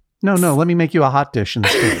 No, let me make you a hot dish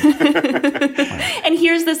instead. And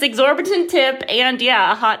here's this exorbitant tip, and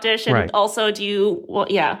a hot dish, and also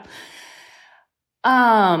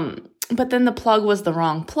But then the plug was the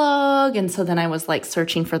wrong plug. And so then I was like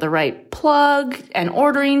searching for the right plug and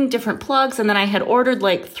ordering different plugs. And then I had ordered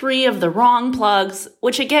like 3 of the wrong plugs,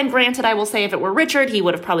 which again, granted, I will say if it were Richard, he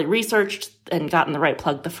would have probably researched and gotten the right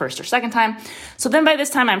plug the first or second time. So then by this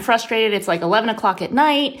time I'm frustrated. It's like 11 o'clock at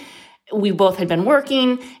night. We both had been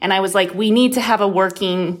working and I was like, we need to have a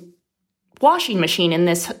working washing machine in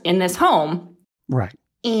this home. Right.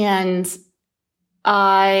 And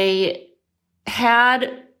I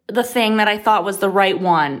had the thing that I thought was the right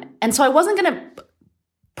one. And so I wasn't going to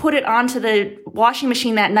put it onto the washing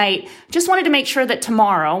machine that night. Just wanted to make sure that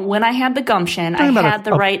tomorrow, when I had the gumption, I had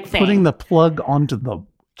the right thing. Putting the plug onto the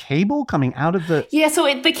cable coming out of the... Yeah,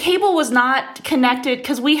 so the cable was not connected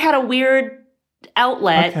because we had a weird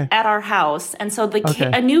outlet at our house. And so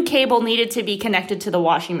a new cable needed to be connected to the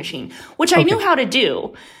washing machine, which I knew how to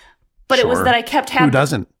do. But it was that I kept having... Who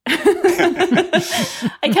doesn't?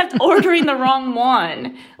 I kept ordering the wrong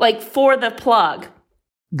one, like for the plug.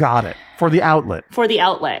 Got it. For the outlet. For the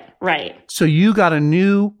outlet, right. So you got a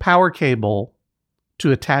new power cable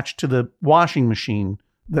to attach to the washing machine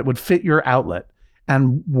that would fit your outlet.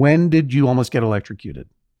 And when did you almost get electrocuted?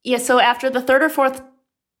 Yeah, so after the 3rd or 4th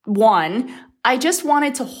one, I just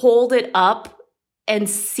wanted to hold it up and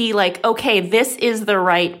see like, okay, this is the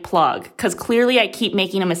right plug because clearly I keep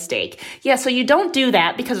making a mistake. Yeah, so you don't do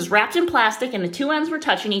that because it's wrapped in plastic and the 2 ends were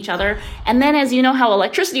touching each other. And then as you know how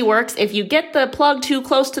electricity works, if you get the plug too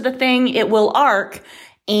close to the thing, it will arc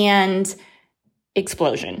and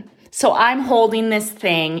explosion. So I'm holding this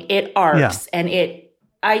thing, it arcs and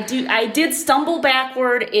I did stumble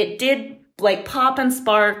backward. It did like pop and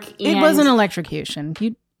spark. And it was an electrocution.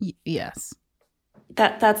 Yes.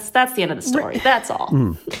 That's the end of the story. That's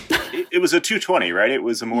all. It was a 220, right? It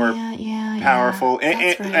was a more powerful.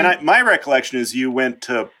 And my recollection is you went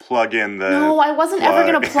to plug in the. No, I wasn't ever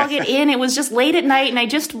going to plug it in. It was just late at night, and I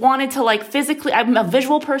just wanted to like physically. I'm a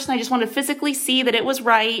visual person. I just wanted to physically see that it was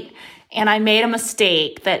right, and I made a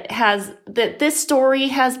mistake that this story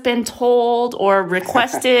has been told or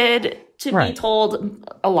requested to be told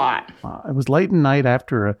a lot. It was late at night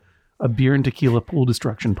after a beer and tequila pool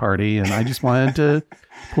destruction party, and I just wanted to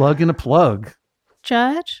plug in a plug.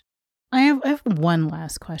 Judge, I have one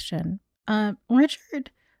last question. Richard,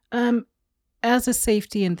 as a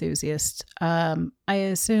safety enthusiast, I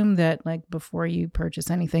assume that like before you purchase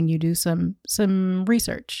anything, you do some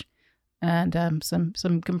research and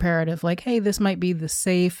some comparative, like, hey, this might be the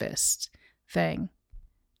safest thing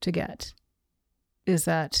to get. Is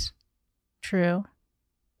that true?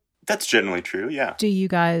 That's generally true, yeah. Do you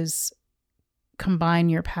guys combine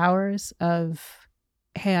your powers of,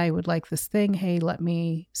 hey, I would like this thing. Hey, let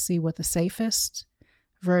me see what the safest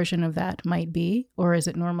version of that might be. Or is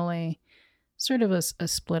it normally sort of a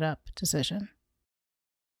split up decision?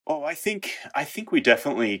 Oh, I think we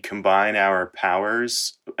definitely combine our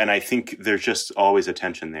powers, and I think there's just always a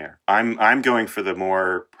tension there. I'm going for the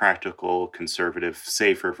more practical, conservative,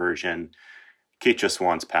 safer version. Kate just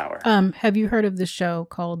wants power. Have you heard of the show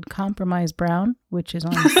called Compromise Brown, which is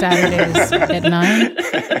on Saturdays at 9?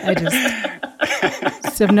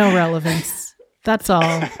 It's of no relevance. That's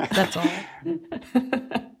all.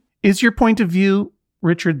 Is your point of view,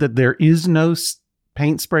 Richard, that there is no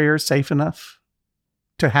paint sprayer safe enough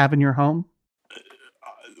to have in your home?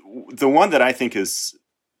 The one that I think is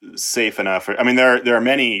safe enough. I mean, there are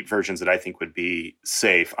many versions that I think would be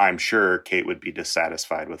safe. I'm sure Kate would be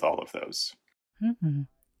dissatisfied with all of those. Mm-hmm.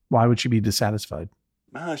 Why would she be dissatisfied?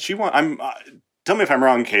 Tell me if I'm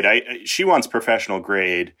wrong, Kate. She wants professional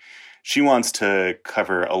grade. She wants to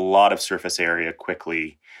cover a lot of surface area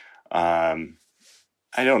quickly. I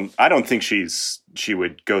don't think she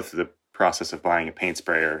would go through the process of buying a paint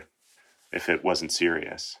sprayer if it wasn't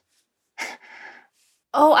serious.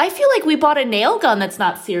 Oh, I feel like we bought a nail gun that's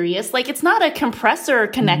not serious. Like, it's not a compressor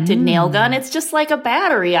connected nail gun. It's just like a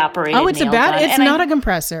battery operated nail gun. It's not a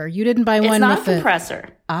compressor. You didn't buy one with It's not a compressor.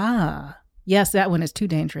 Yes, that one is too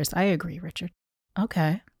dangerous. I agree, Richard.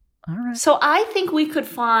 Okay. All right. So I think we could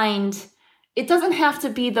find, it doesn't have to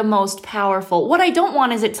be the most powerful. What I don't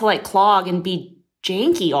want is it to like clog and be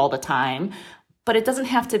janky all the time, but it doesn't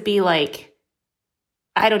have to be like,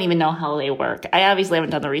 I don't even know how they work. I obviously haven't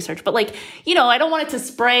done the research, but like, I don't want it to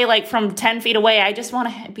spray like from 10 feet away. I just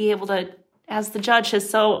want to be able to, as the judge has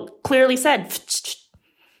so clearly said,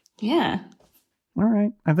 yeah. All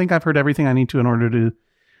right. I think I've heard everything I need to in order to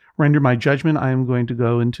render my judgment. I am going to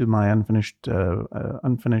go into my unfinished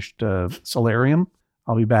solarium.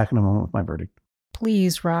 I'll be back in a moment with my verdict.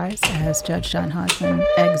 Please rise as Judge John Hodgman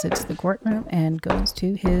exits the courtroom and goes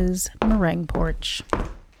to his meringue porch.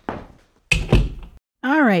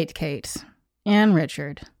 All right, Kate and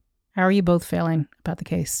Richard, how are you both feeling about the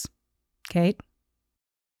case? Kate?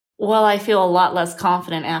 Well, I feel a lot less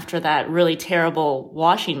confident after that really terrible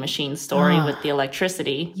washing machine story with the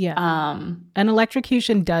electricity. Yeah. And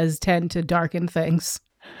electrocution does tend to darken things.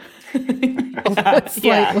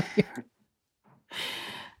 Yeah.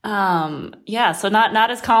 So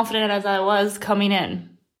not as confident as I was coming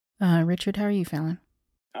in. Richard, how are you feeling?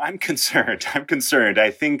 I'm concerned.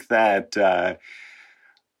 I think that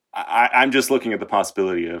I'm just looking at the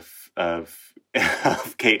possibility of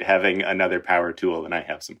Kate having another power tool, and I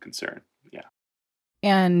have some concern. Yeah.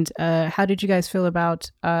 And how did you guys feel about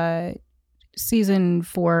season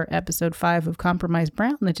 4, episode 5 of Compromise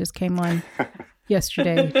Brown that just came on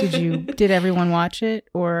yesterday? Did everyone watch it,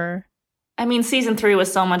 or? I mean, season 3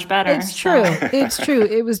 was so much better. It's true. It's true.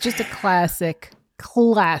 It was just a classic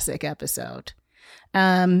episode.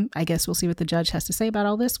 I guess we'll see what the judge has to say about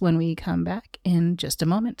all this when we come back in just a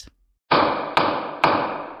moment.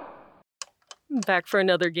 Back for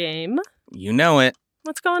another game. You know it.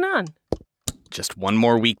 What's going on? Just one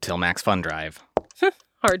more week till Max Fun Drive.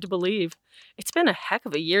 Hard to believe. It's been a heck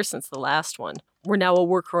of a year since the last one. We're now a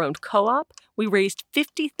worker-owned co-op. We raised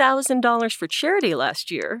 $50,000 for charity last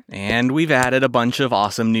year. And we've added a bunch of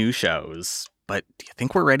awesome new shows. But do you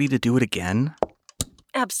think we're ready to do it again?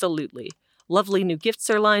 Absolutely. Lovely new gifts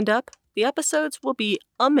are lined up. The episodes will be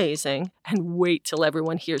amazing, and wait till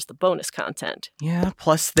everyone hears the bonus content. Yeah,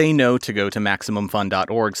 plus they know to go to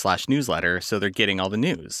MaximumFun.org/newsletter, so they're getting all the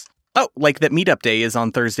news. Oh, like that meetup day is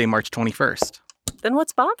on Thursday, March 21st. Then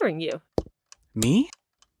what's bothering you? Me?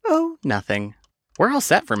 Oh, nothing. We're all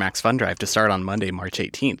set for Max Fun Drive to start on Monday, March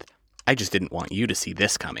 18th. I just didn't want you to see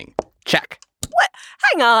this coming. Check. What?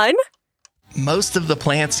 Hang on. Most of the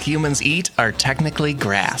plants humans eat are technically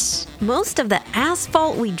grass. Most of the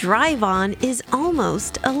asphalt we drive on is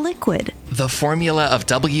almost a liquid. The formula of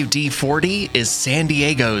WD-40 is San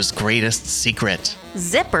Diego's greatest secret.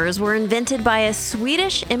 Zippers were invented by a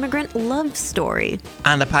Swedish immigrant love story.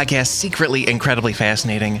 On the podcast Secretly Incredibly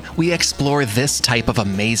Fascinating, we explore this type of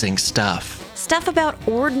amazing stuff. Stuff about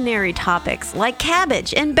ordinary topics like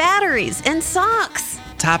cabbage and batteries and socks.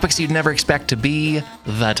 Topics you'd never expect to be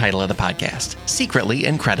the title of the podcast. Secretly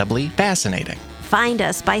Incredibly Fascinating. Find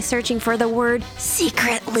us by searching for the word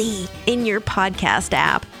secretly in your podcast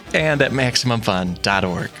app. And at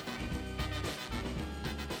MaximumFun.org.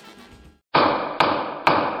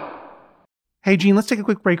 Hey, Gene, let's take a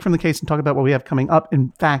quick break from the case and talk about what we have coming up.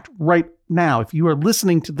 In fact, right now, if you are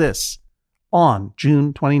listening to this on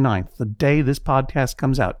June 29th, the day this podcast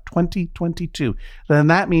comes out, 2022, then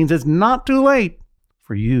that means it's not too late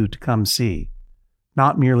for you to come see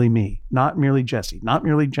not merely me, not merely Jesse, not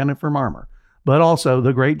merely Jennifer Marmer, but also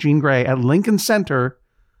the great Jean Grey at Lincoln Center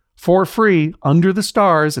for free under the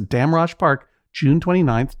stars at Damrosch Park, June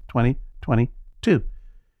 29th, 2022.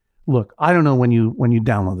 Look, I don't know when you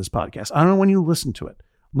download this podcast. I don't know when you listen to it.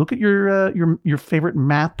 Look at your favorite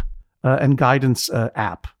map and guidance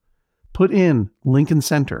app. Put in Lincoln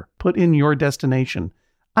Center. Put in your destination.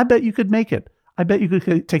 I bet you could make it. I bet you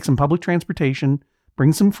could take some public transportation,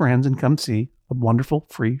 bring some friends, and come see a wonderful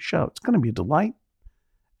free show. It's going to be a delight.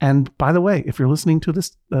 And by the way, if you're listening to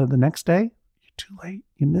this the next day, you're too late.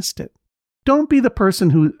 You missed it. Don't be the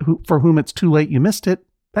person who for whom it's too late you missed it.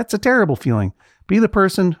 That's a terrible feeling. Be the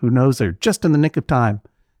person who knows they're just in the nick of time.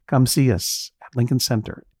 Come see us at Lincoln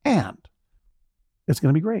Center. And it's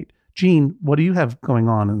going to be great. Gene, what do you have going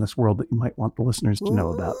on in this world that you might want the listeners to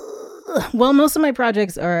know about? Well, most of my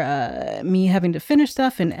projects are me having to finish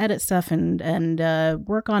stuff and edit stuff and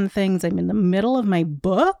work on things. I'm in the middle of my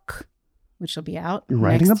book, which will be out. You're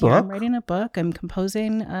writing a book? I'm writing a book. I'm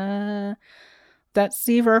composing that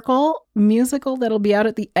Steve Urkel musical that'll be out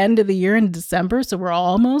at the end of the year in December. So we're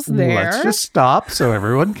almost there. Let's just stop so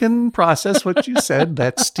everyone can process what you said.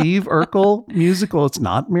 That Steve Urkel musical. It's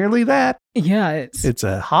not merely that. Yeah, it's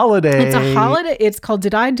a holiday. It's a holiday. It's called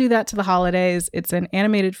Did I Do That to the Holidays? It's an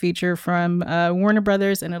animated feature from Warner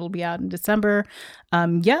Brothers, and it'll be out in December.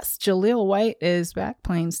 Yes, Jaleel White is back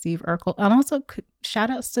playing Steve Urkel. And also shout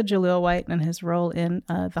outs to Jaleel White and his role in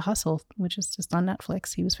The Hustle, which is just on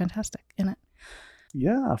Netflix. He was fantastic in it.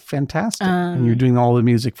 Yeah, fantastic. And you're doing all the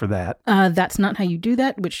music for that. That's Not How You Do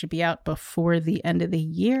That, which should be out before the end of the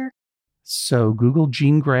year. So Google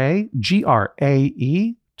Jean Grey,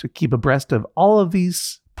 Grae, to keep abreast of all of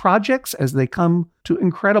these projects as they come to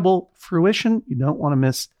incredible fruition. You don't want to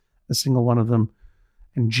miss a single one of them.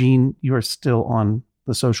 And Jean, you are still on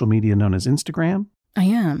the social media known as Instagram. I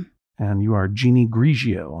am. And you are Jeannie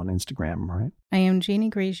Grigio on Instagram, right? I am Jeannie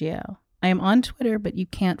Grigio. I am on Twitter, but you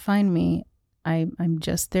can't find me. I'm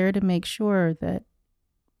just there to make sure that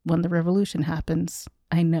when the revolution happens,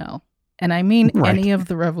 I know. And I mean any of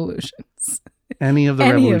the revolutions. Any of the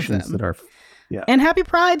Any of revolutions them. that are, yeah. And happy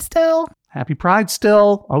Pride still. Happy Pride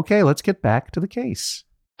still. Okay, let's get back to the case.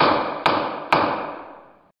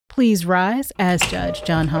 Please rise as Judge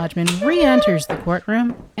John Hodgman re-enters the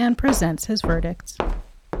courtroom and presents his verdicts.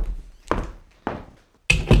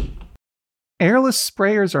 Airless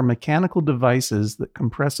sprayers are mechanical devices that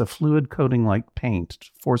compress a fluid coating like paint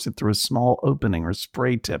to force it through a small opening or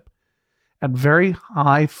spray tip at very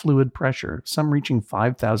high fluid pressure, some reaching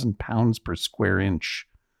 5,000 pounds per square inch.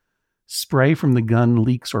 Spray from the gun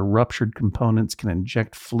leaks or ruptured components can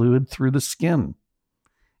inject fluid through the skin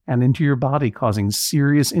and into your body, causing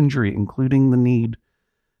serious injury, including the need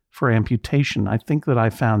for amputation. I think that I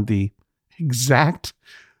found the exact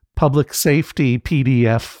public safety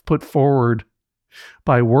PDF put forward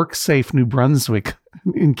by WorkSafe New Brunswick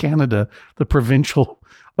in Canada, the provincial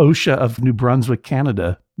OSHA of New Brunswick,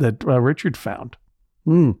 Canada, that Richard found.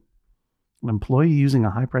 An employee using a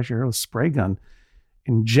high-pressure airless spray gun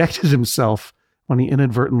injected himself when he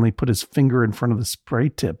inadvertently put his finger in front of the spray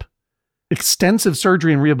tip. Extensive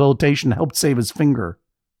surgery and rehabilitation helped save his finger,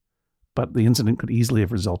 but the incident could easily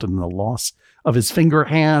have resulted in the loss of his finger,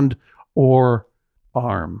 hand, or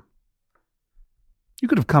arm. You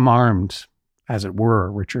could have come armed, as it were,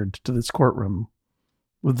 Richard, to this courtroom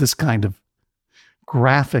with this kind of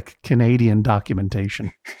graphic Canadian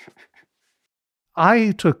documentation.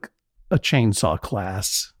 I took a chainsaw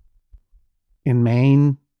class in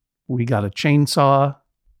Maine. We got a chainsaw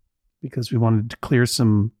because we wanted to clear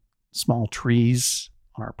some small trees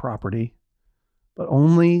on our property, but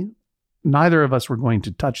neither of us were going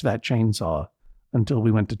to touch that chainsaw until we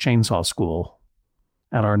went to chainsaw school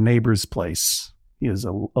at our neighbor's place. He is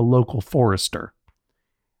a local forester.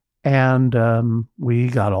 And we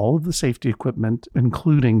got all of the safety equipment,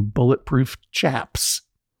 including bulletproof chaps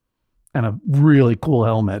and a really cool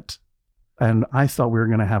helmet. And I thought we were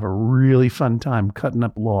going to have a really fun time cutting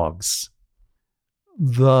up logs.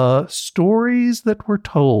 The stories that were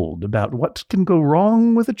told about what can go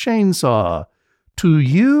wrong with a chainsaw to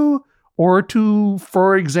you or to,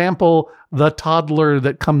 for example, the toddler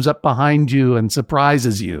that comes up behind you and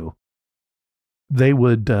surprises you, they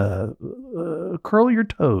would curl your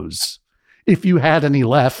toes if you had any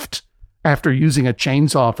left after using a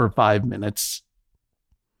chainsaw for 5 minutes.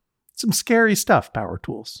 Some scary stuff, power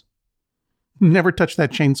tools. Never touch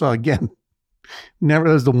that chainsaw again. Never.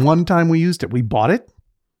 That was the one time we used it. We bought it.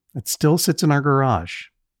 It still sits in our garage.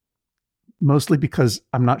 Mostly because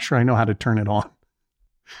I'm not sure I know how to turn it on.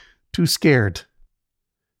 Too scared.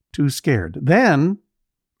 Then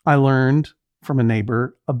I learned from a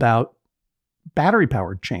neighbor about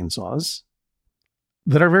battery-powered chainsaws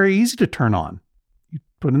that are very easy to turn on. You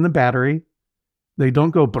put in the battery. They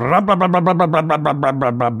don't go blah, blah, blah, blah, blah, blah, blah, blah,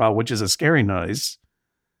 blah, blah, blah, which is a scary noise.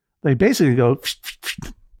 They basically go,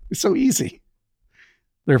 it's so easy.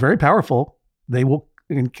 They're very powerful. They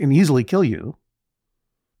can easily kill you.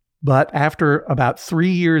 But after about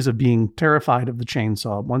 3 years of being terrified of the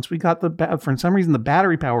chainsaw, once we got for some reason, the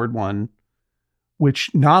battery-powered one,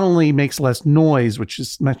 which not only makes less noise,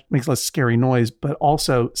 makes less scary noise, but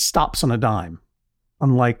also stops on a dime,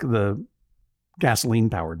 unlike the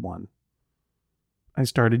gasoline-powered one. I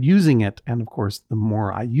started using it, and of course, the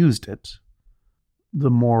more I used it,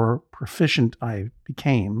 the more proficient I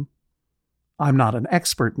became. I'm not an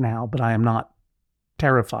expert now, but I am not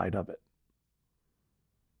terrified of it.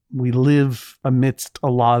 We live amidst a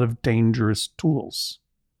lot of dangerous tools.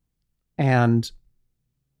 And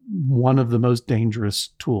one of the most dangerous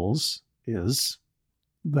tools is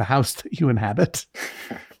the house that you inhabit,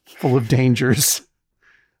 full of dangers,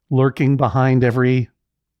 lurking behind every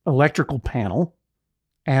electrical panel.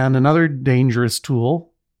 And another dangerous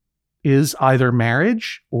tool is either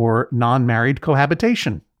marriage or non-married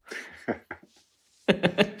cohabitation.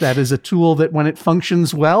 That is a tool that when it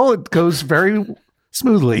functions well, it goes very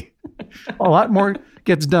smoothly. A lot more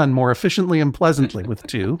gets done more efficiently and pleasantly with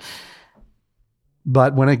two.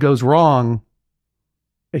 But when it goes wrong,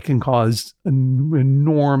 it can cause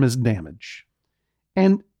enormous damage.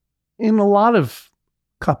 And in a lot of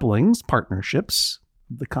couplings, partnerships,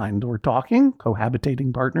 the kind we're talking,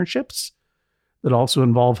 cohabitating partnerships that also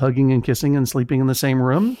involve hugging and kissing and sleeping in the same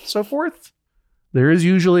room, so forth, there is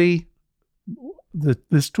usually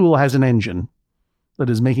this tool has an engine that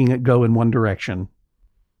is making it go in one direction.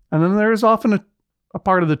 And then there is often a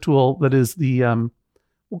part of the tool that is the,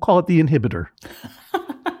 we'll call it the inhibitor.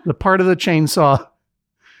 The part of the chainsaw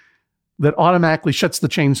that automatically shuts the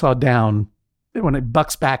chainsaw down when it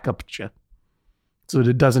bucks back up at you so that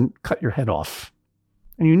it doesn't cut your head off.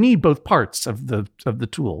 And you need both parts of the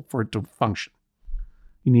tool for it to function.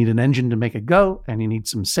 You need an engine to make it go, and you need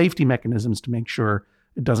some safety mechanisms to make sure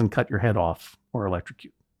it doesn't cut your head off or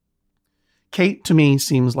electrocute. Kate, to me,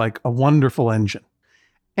 seems like a wonderful engine.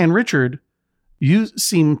 And Richard, you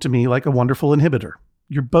seem to me like a wonderful inhibitor.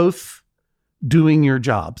 You're both doing your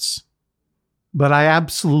jobs. But I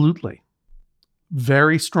absolutely,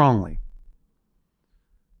 very strongly,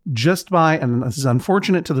 just by, and this is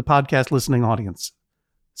unfortunate to the podcast listening audience,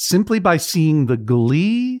 simply by seeing the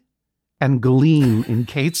glee and gleam in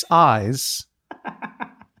Kate's eyes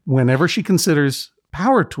whenever she considers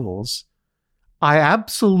power tools, I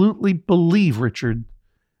absolutely believe, Richard,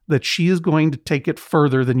 that she is going to take it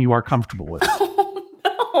further than you are comfortable with.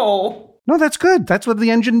 Oh, No, that's good. That's what the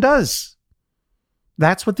engine does.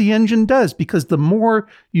 That's what the engine does, because the more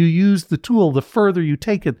you use the tool, the further you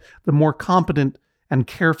take it, the more competent and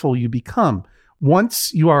careful you become.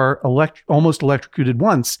 Once you are almost electrocuted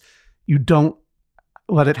once, you don't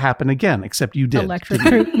let it happen again, except you did.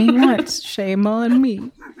 Electrocute me once. Shame on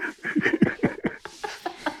me.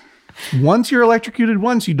 Once you're electrocuted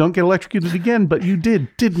once, you don't get electrocuted again, but you did,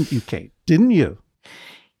 didn't you, Kate? Didn't you?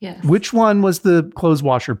 yes. Which one was the clothes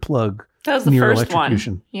washer plug? That was the near first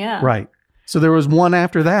electrocution? one. Yeah. Right. So there was one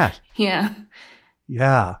after that. Yeah.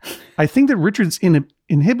 Yeah. I think that Richard's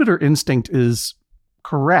inhibitor instinct is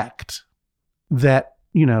correct. That,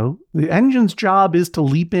 you know, the engine's job is to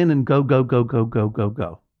leap in and go, go, go, go, go, go,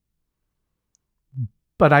 go.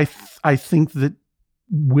 But I think that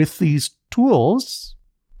with these tools,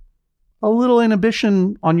 a little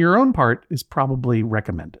inhibition on your own part is probably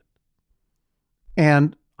recommended.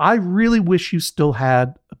 And I really wish you still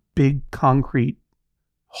had a big concrete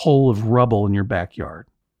hole of rubble in your backyard,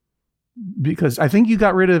 because I think you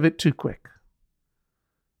got rid of it too quick.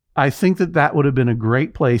 I think that would have been a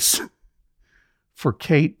great place for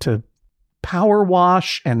Kate to power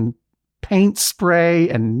wash and paint spray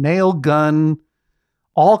and nail gun,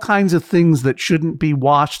 all kinds of things that shouldn't be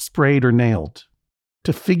washed, sprayed, or nailed,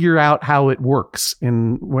 to figure out how it works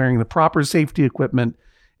in wearing the proper safety equipment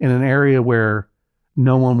in an area where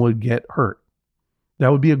no one would get hurt.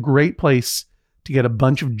 That would be a great place to get a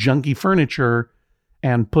bunch of junky furniture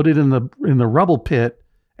and put it in the rubble pit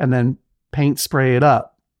and then paint spray it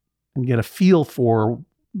up and get a feel for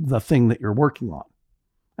the thing that you're working on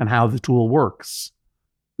and how the tool works.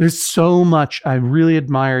 There's so much. I really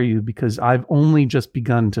admire you, because I've only just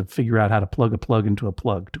begun to figure out how to plug a plug into a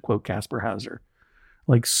plug, to quote Caspar Hauser.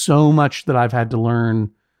 Like, so much that I've had to learn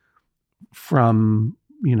from,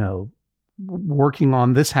 you know, working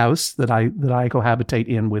on this house that I cohabitate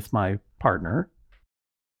in with my partner.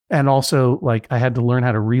 And also, like, I had to learn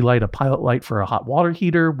how to relight a pilot light for a hot water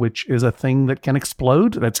heater, which is a thing that can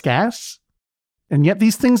explode. That's gas. And yet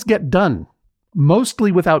these things get done,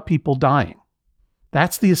 mostly without people dying.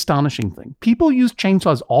 That's the astonishing thing. People use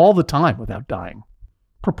chainsaws all the time without dying,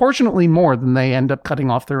 proportionately more than they end up cutting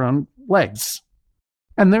off their own legs.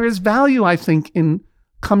 And there is value, I think, in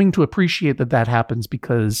coming to appreciate that happens,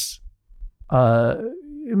 because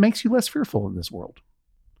it makes you less fearful in this world.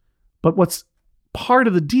 But what's part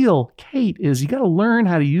of the deal, Kate, is you got to learn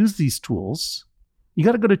how to use these tools. You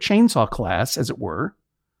got to go to chainsaw class, as it were,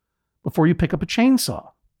 before you pick up a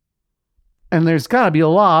chainsaw. And there's got to be a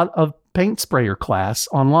lot of paint sprayer class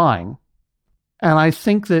online. And I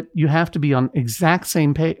think that you have to be on exact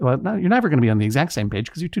same page. Well, no, you're never going to be on the exact same page,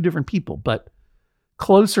 because you're two different people, but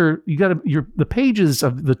closer. You got to, the pages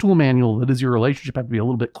of the tool manual that is your relationship have to be a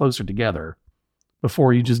little bit closer together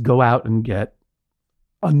before you just go out and get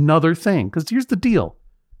another thing. Because here's the deal.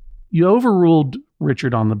 You overruled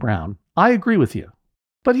Richard on the brown. I agree with you.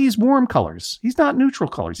 But he's warm colors. He's not neutral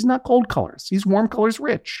colors. He's not cold colors. He's warm colors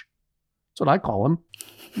rich. That's what I call him.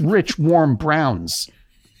 Rich, warm browns.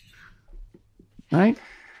 Right?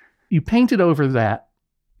 You painted over that.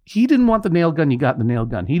 He didn't want the nail gun. You got the nail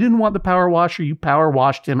gun. He didn't want the power washer. You power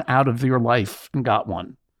washed him out of your life and got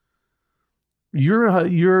one.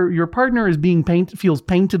 Your partner is feels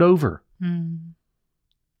painted over. Mm.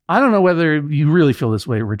 I don't know whether you really feel this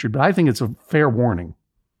way, Richard, but I think it's a fair warning.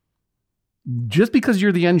 Just because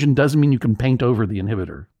you're the engine doesn't mean you can paint over the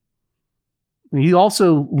inhibitor. He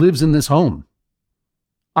also lives in this home.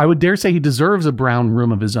 I would dare say he deserves a brown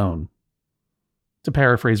room of his own, to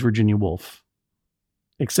paraphrase Virginia Woolf.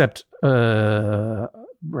 Except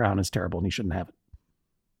brown is terrible and he shouldn't have it.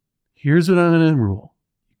 Here's what I'm going to rule.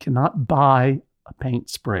 You cannot buy a paint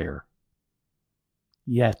sprayer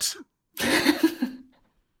yet.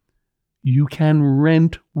 You can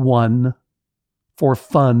rent one for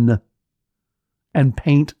fun and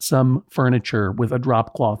paint some furniture with a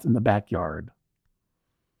drop cloth in the backyard.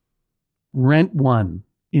 Rent one.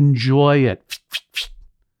 Enjoy it.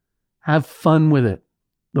 Have fun with it.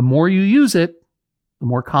 The more you use it, the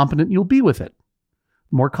more competent you'll be with it.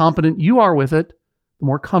 The more competent you are with it, the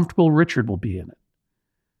more comfortable Richard will be in it.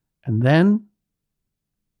 And then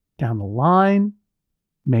down the line,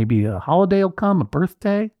 maybe a holiday will come, a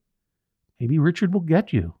birthday. Maybe Richard will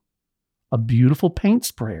get you a beautiful paint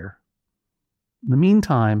sprayer. In the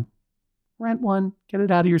meantime, rent one, get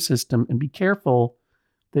it out of your system, and be careful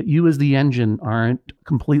that you as the engine aren't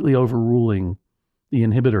completely overruling the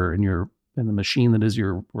inhibitor in the machine that is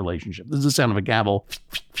your relationship. This is the sound of a gavel.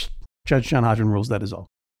 Judge John Hodgman rules, that is all.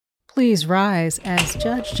 Please rise as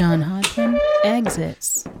Judge John Hodgman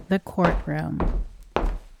exits the courtroom.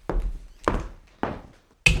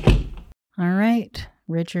 All right,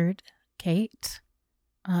 Richard, Kate,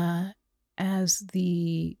 as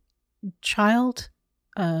the child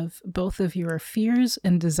of both of your fears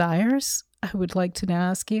and desires, I would like to now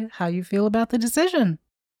ask you how you feel about the decision.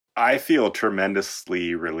 I feel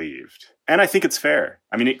tremendously relieved. And I think it's fair.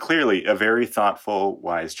 I mean, clearly a very thoughtful,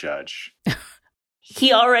 wise judge.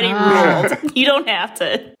 He already ruled. You don't have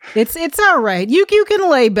to. It's all right. You can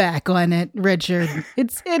lay back on it, Richard.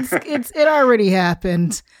 It already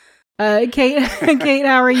happened. Kate,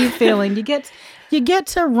 how are you feeling? You get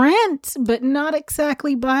to rent, but not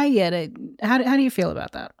exactly buy yet. How do you feel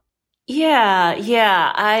about that?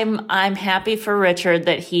 Yeah. I'm happy for Richard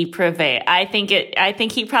that he prevailed. I think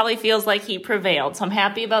he probably feels like he prevailed. So I'm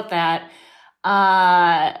happy about that.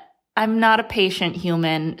 I'm not a patient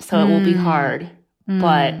human, so it will be hard,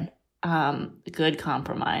 but good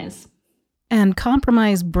compromise. And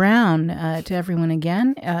Compromise Brown to everyone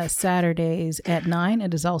again, Saturdays at 9.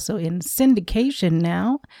 It is also in syndication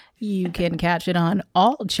now. You can catch it on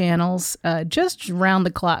all channels just round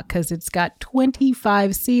the clock because it's got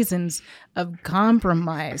 25 seasons of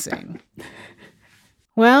compromising.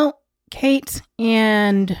 Well, Kate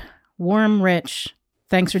and Warm Rich,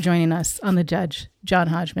 thanks for joining us on the Judge John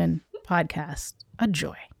Hodgman podcast. A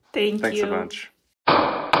joy. Thanks a bunch.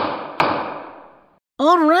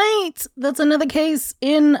 All right, that's another case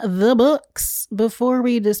in the books. Before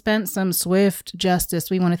we dispense some swift justice,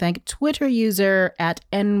 we want to thank Twitter user at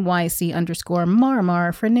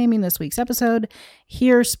NYC_Marmar for naming this week's episode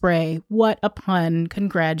Here Spray. What a pun.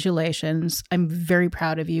 Congratulations. I'm very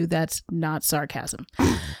proud of you. That's not sarcasm.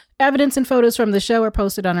 Evidence and photos from the show are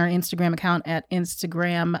posted on our Instagram account at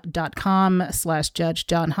instagram.com/Judge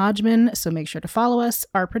John Hodgman. So make sure to follow us.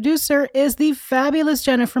 Our producer is the fabulous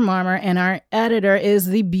Jennifer Marmor, and our editor is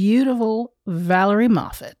the beautiful Valerie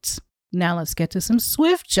Moffat. Now let's get to some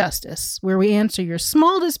swift justice, where we answer your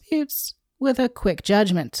small disputes with a quick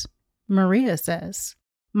judgment. Maria says,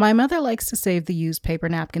 my mother likes to save the used paper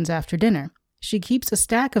napkins after dinner. She keeps a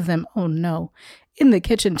stack of them, oh no, in the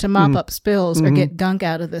kitchen to mop up spills or get gunk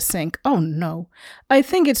out of the sink. Oh no. I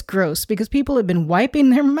think it's gross because people have been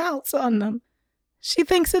wiping their mouths on them. She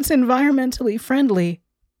thinks it's environmentally friendly.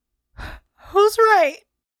 Who's right?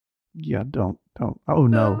 Yeah, don't. Oh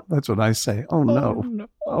no. That's what I say. Oh no.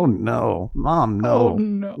 Oh no. Mom, no. Oh,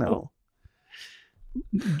 no. No.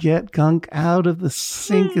 Get gunk out of the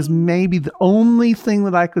sink is maybe the only thing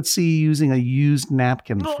that I could see using a used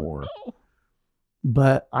napkin for. No.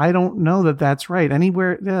 But I don't know that that's right.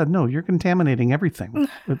 Anywhere, no, you're contaminating everything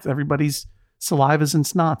with everybody's salivas and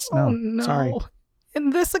snots. No, no. Sorry.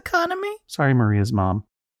 In this economy? Sorry, Maria's mom.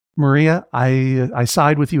 Maria, I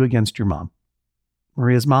side with you against your mom.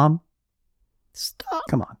 Maria's mom? Stop.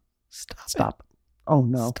 Come on. Stop. Oh,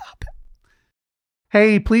 no. Stop it.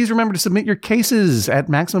 Hey, please remember to submit your cases at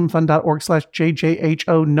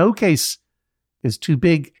MaximumFun.org/JJHO. No case is too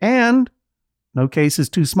big and no case is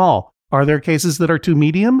too small. Are there cases that are too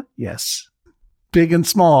medium? Yes. Big and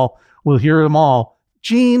small. We'll hear them all.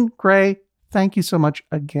 Jean Gray, thank you so much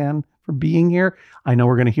again for being here. I know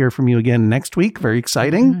we're going to hear from you again next week. Very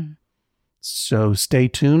exciting. So stay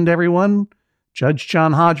tuned, everyone. Judge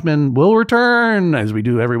John Hodgman will return as we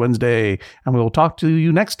do every Wednesday, and we'll talk to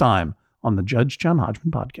you next time on the Judge John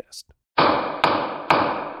Hodgman podcast.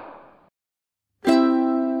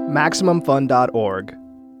 MaximumFun.org.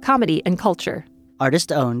 Comedy and culture.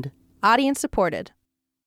 Artist owned. Audience supported.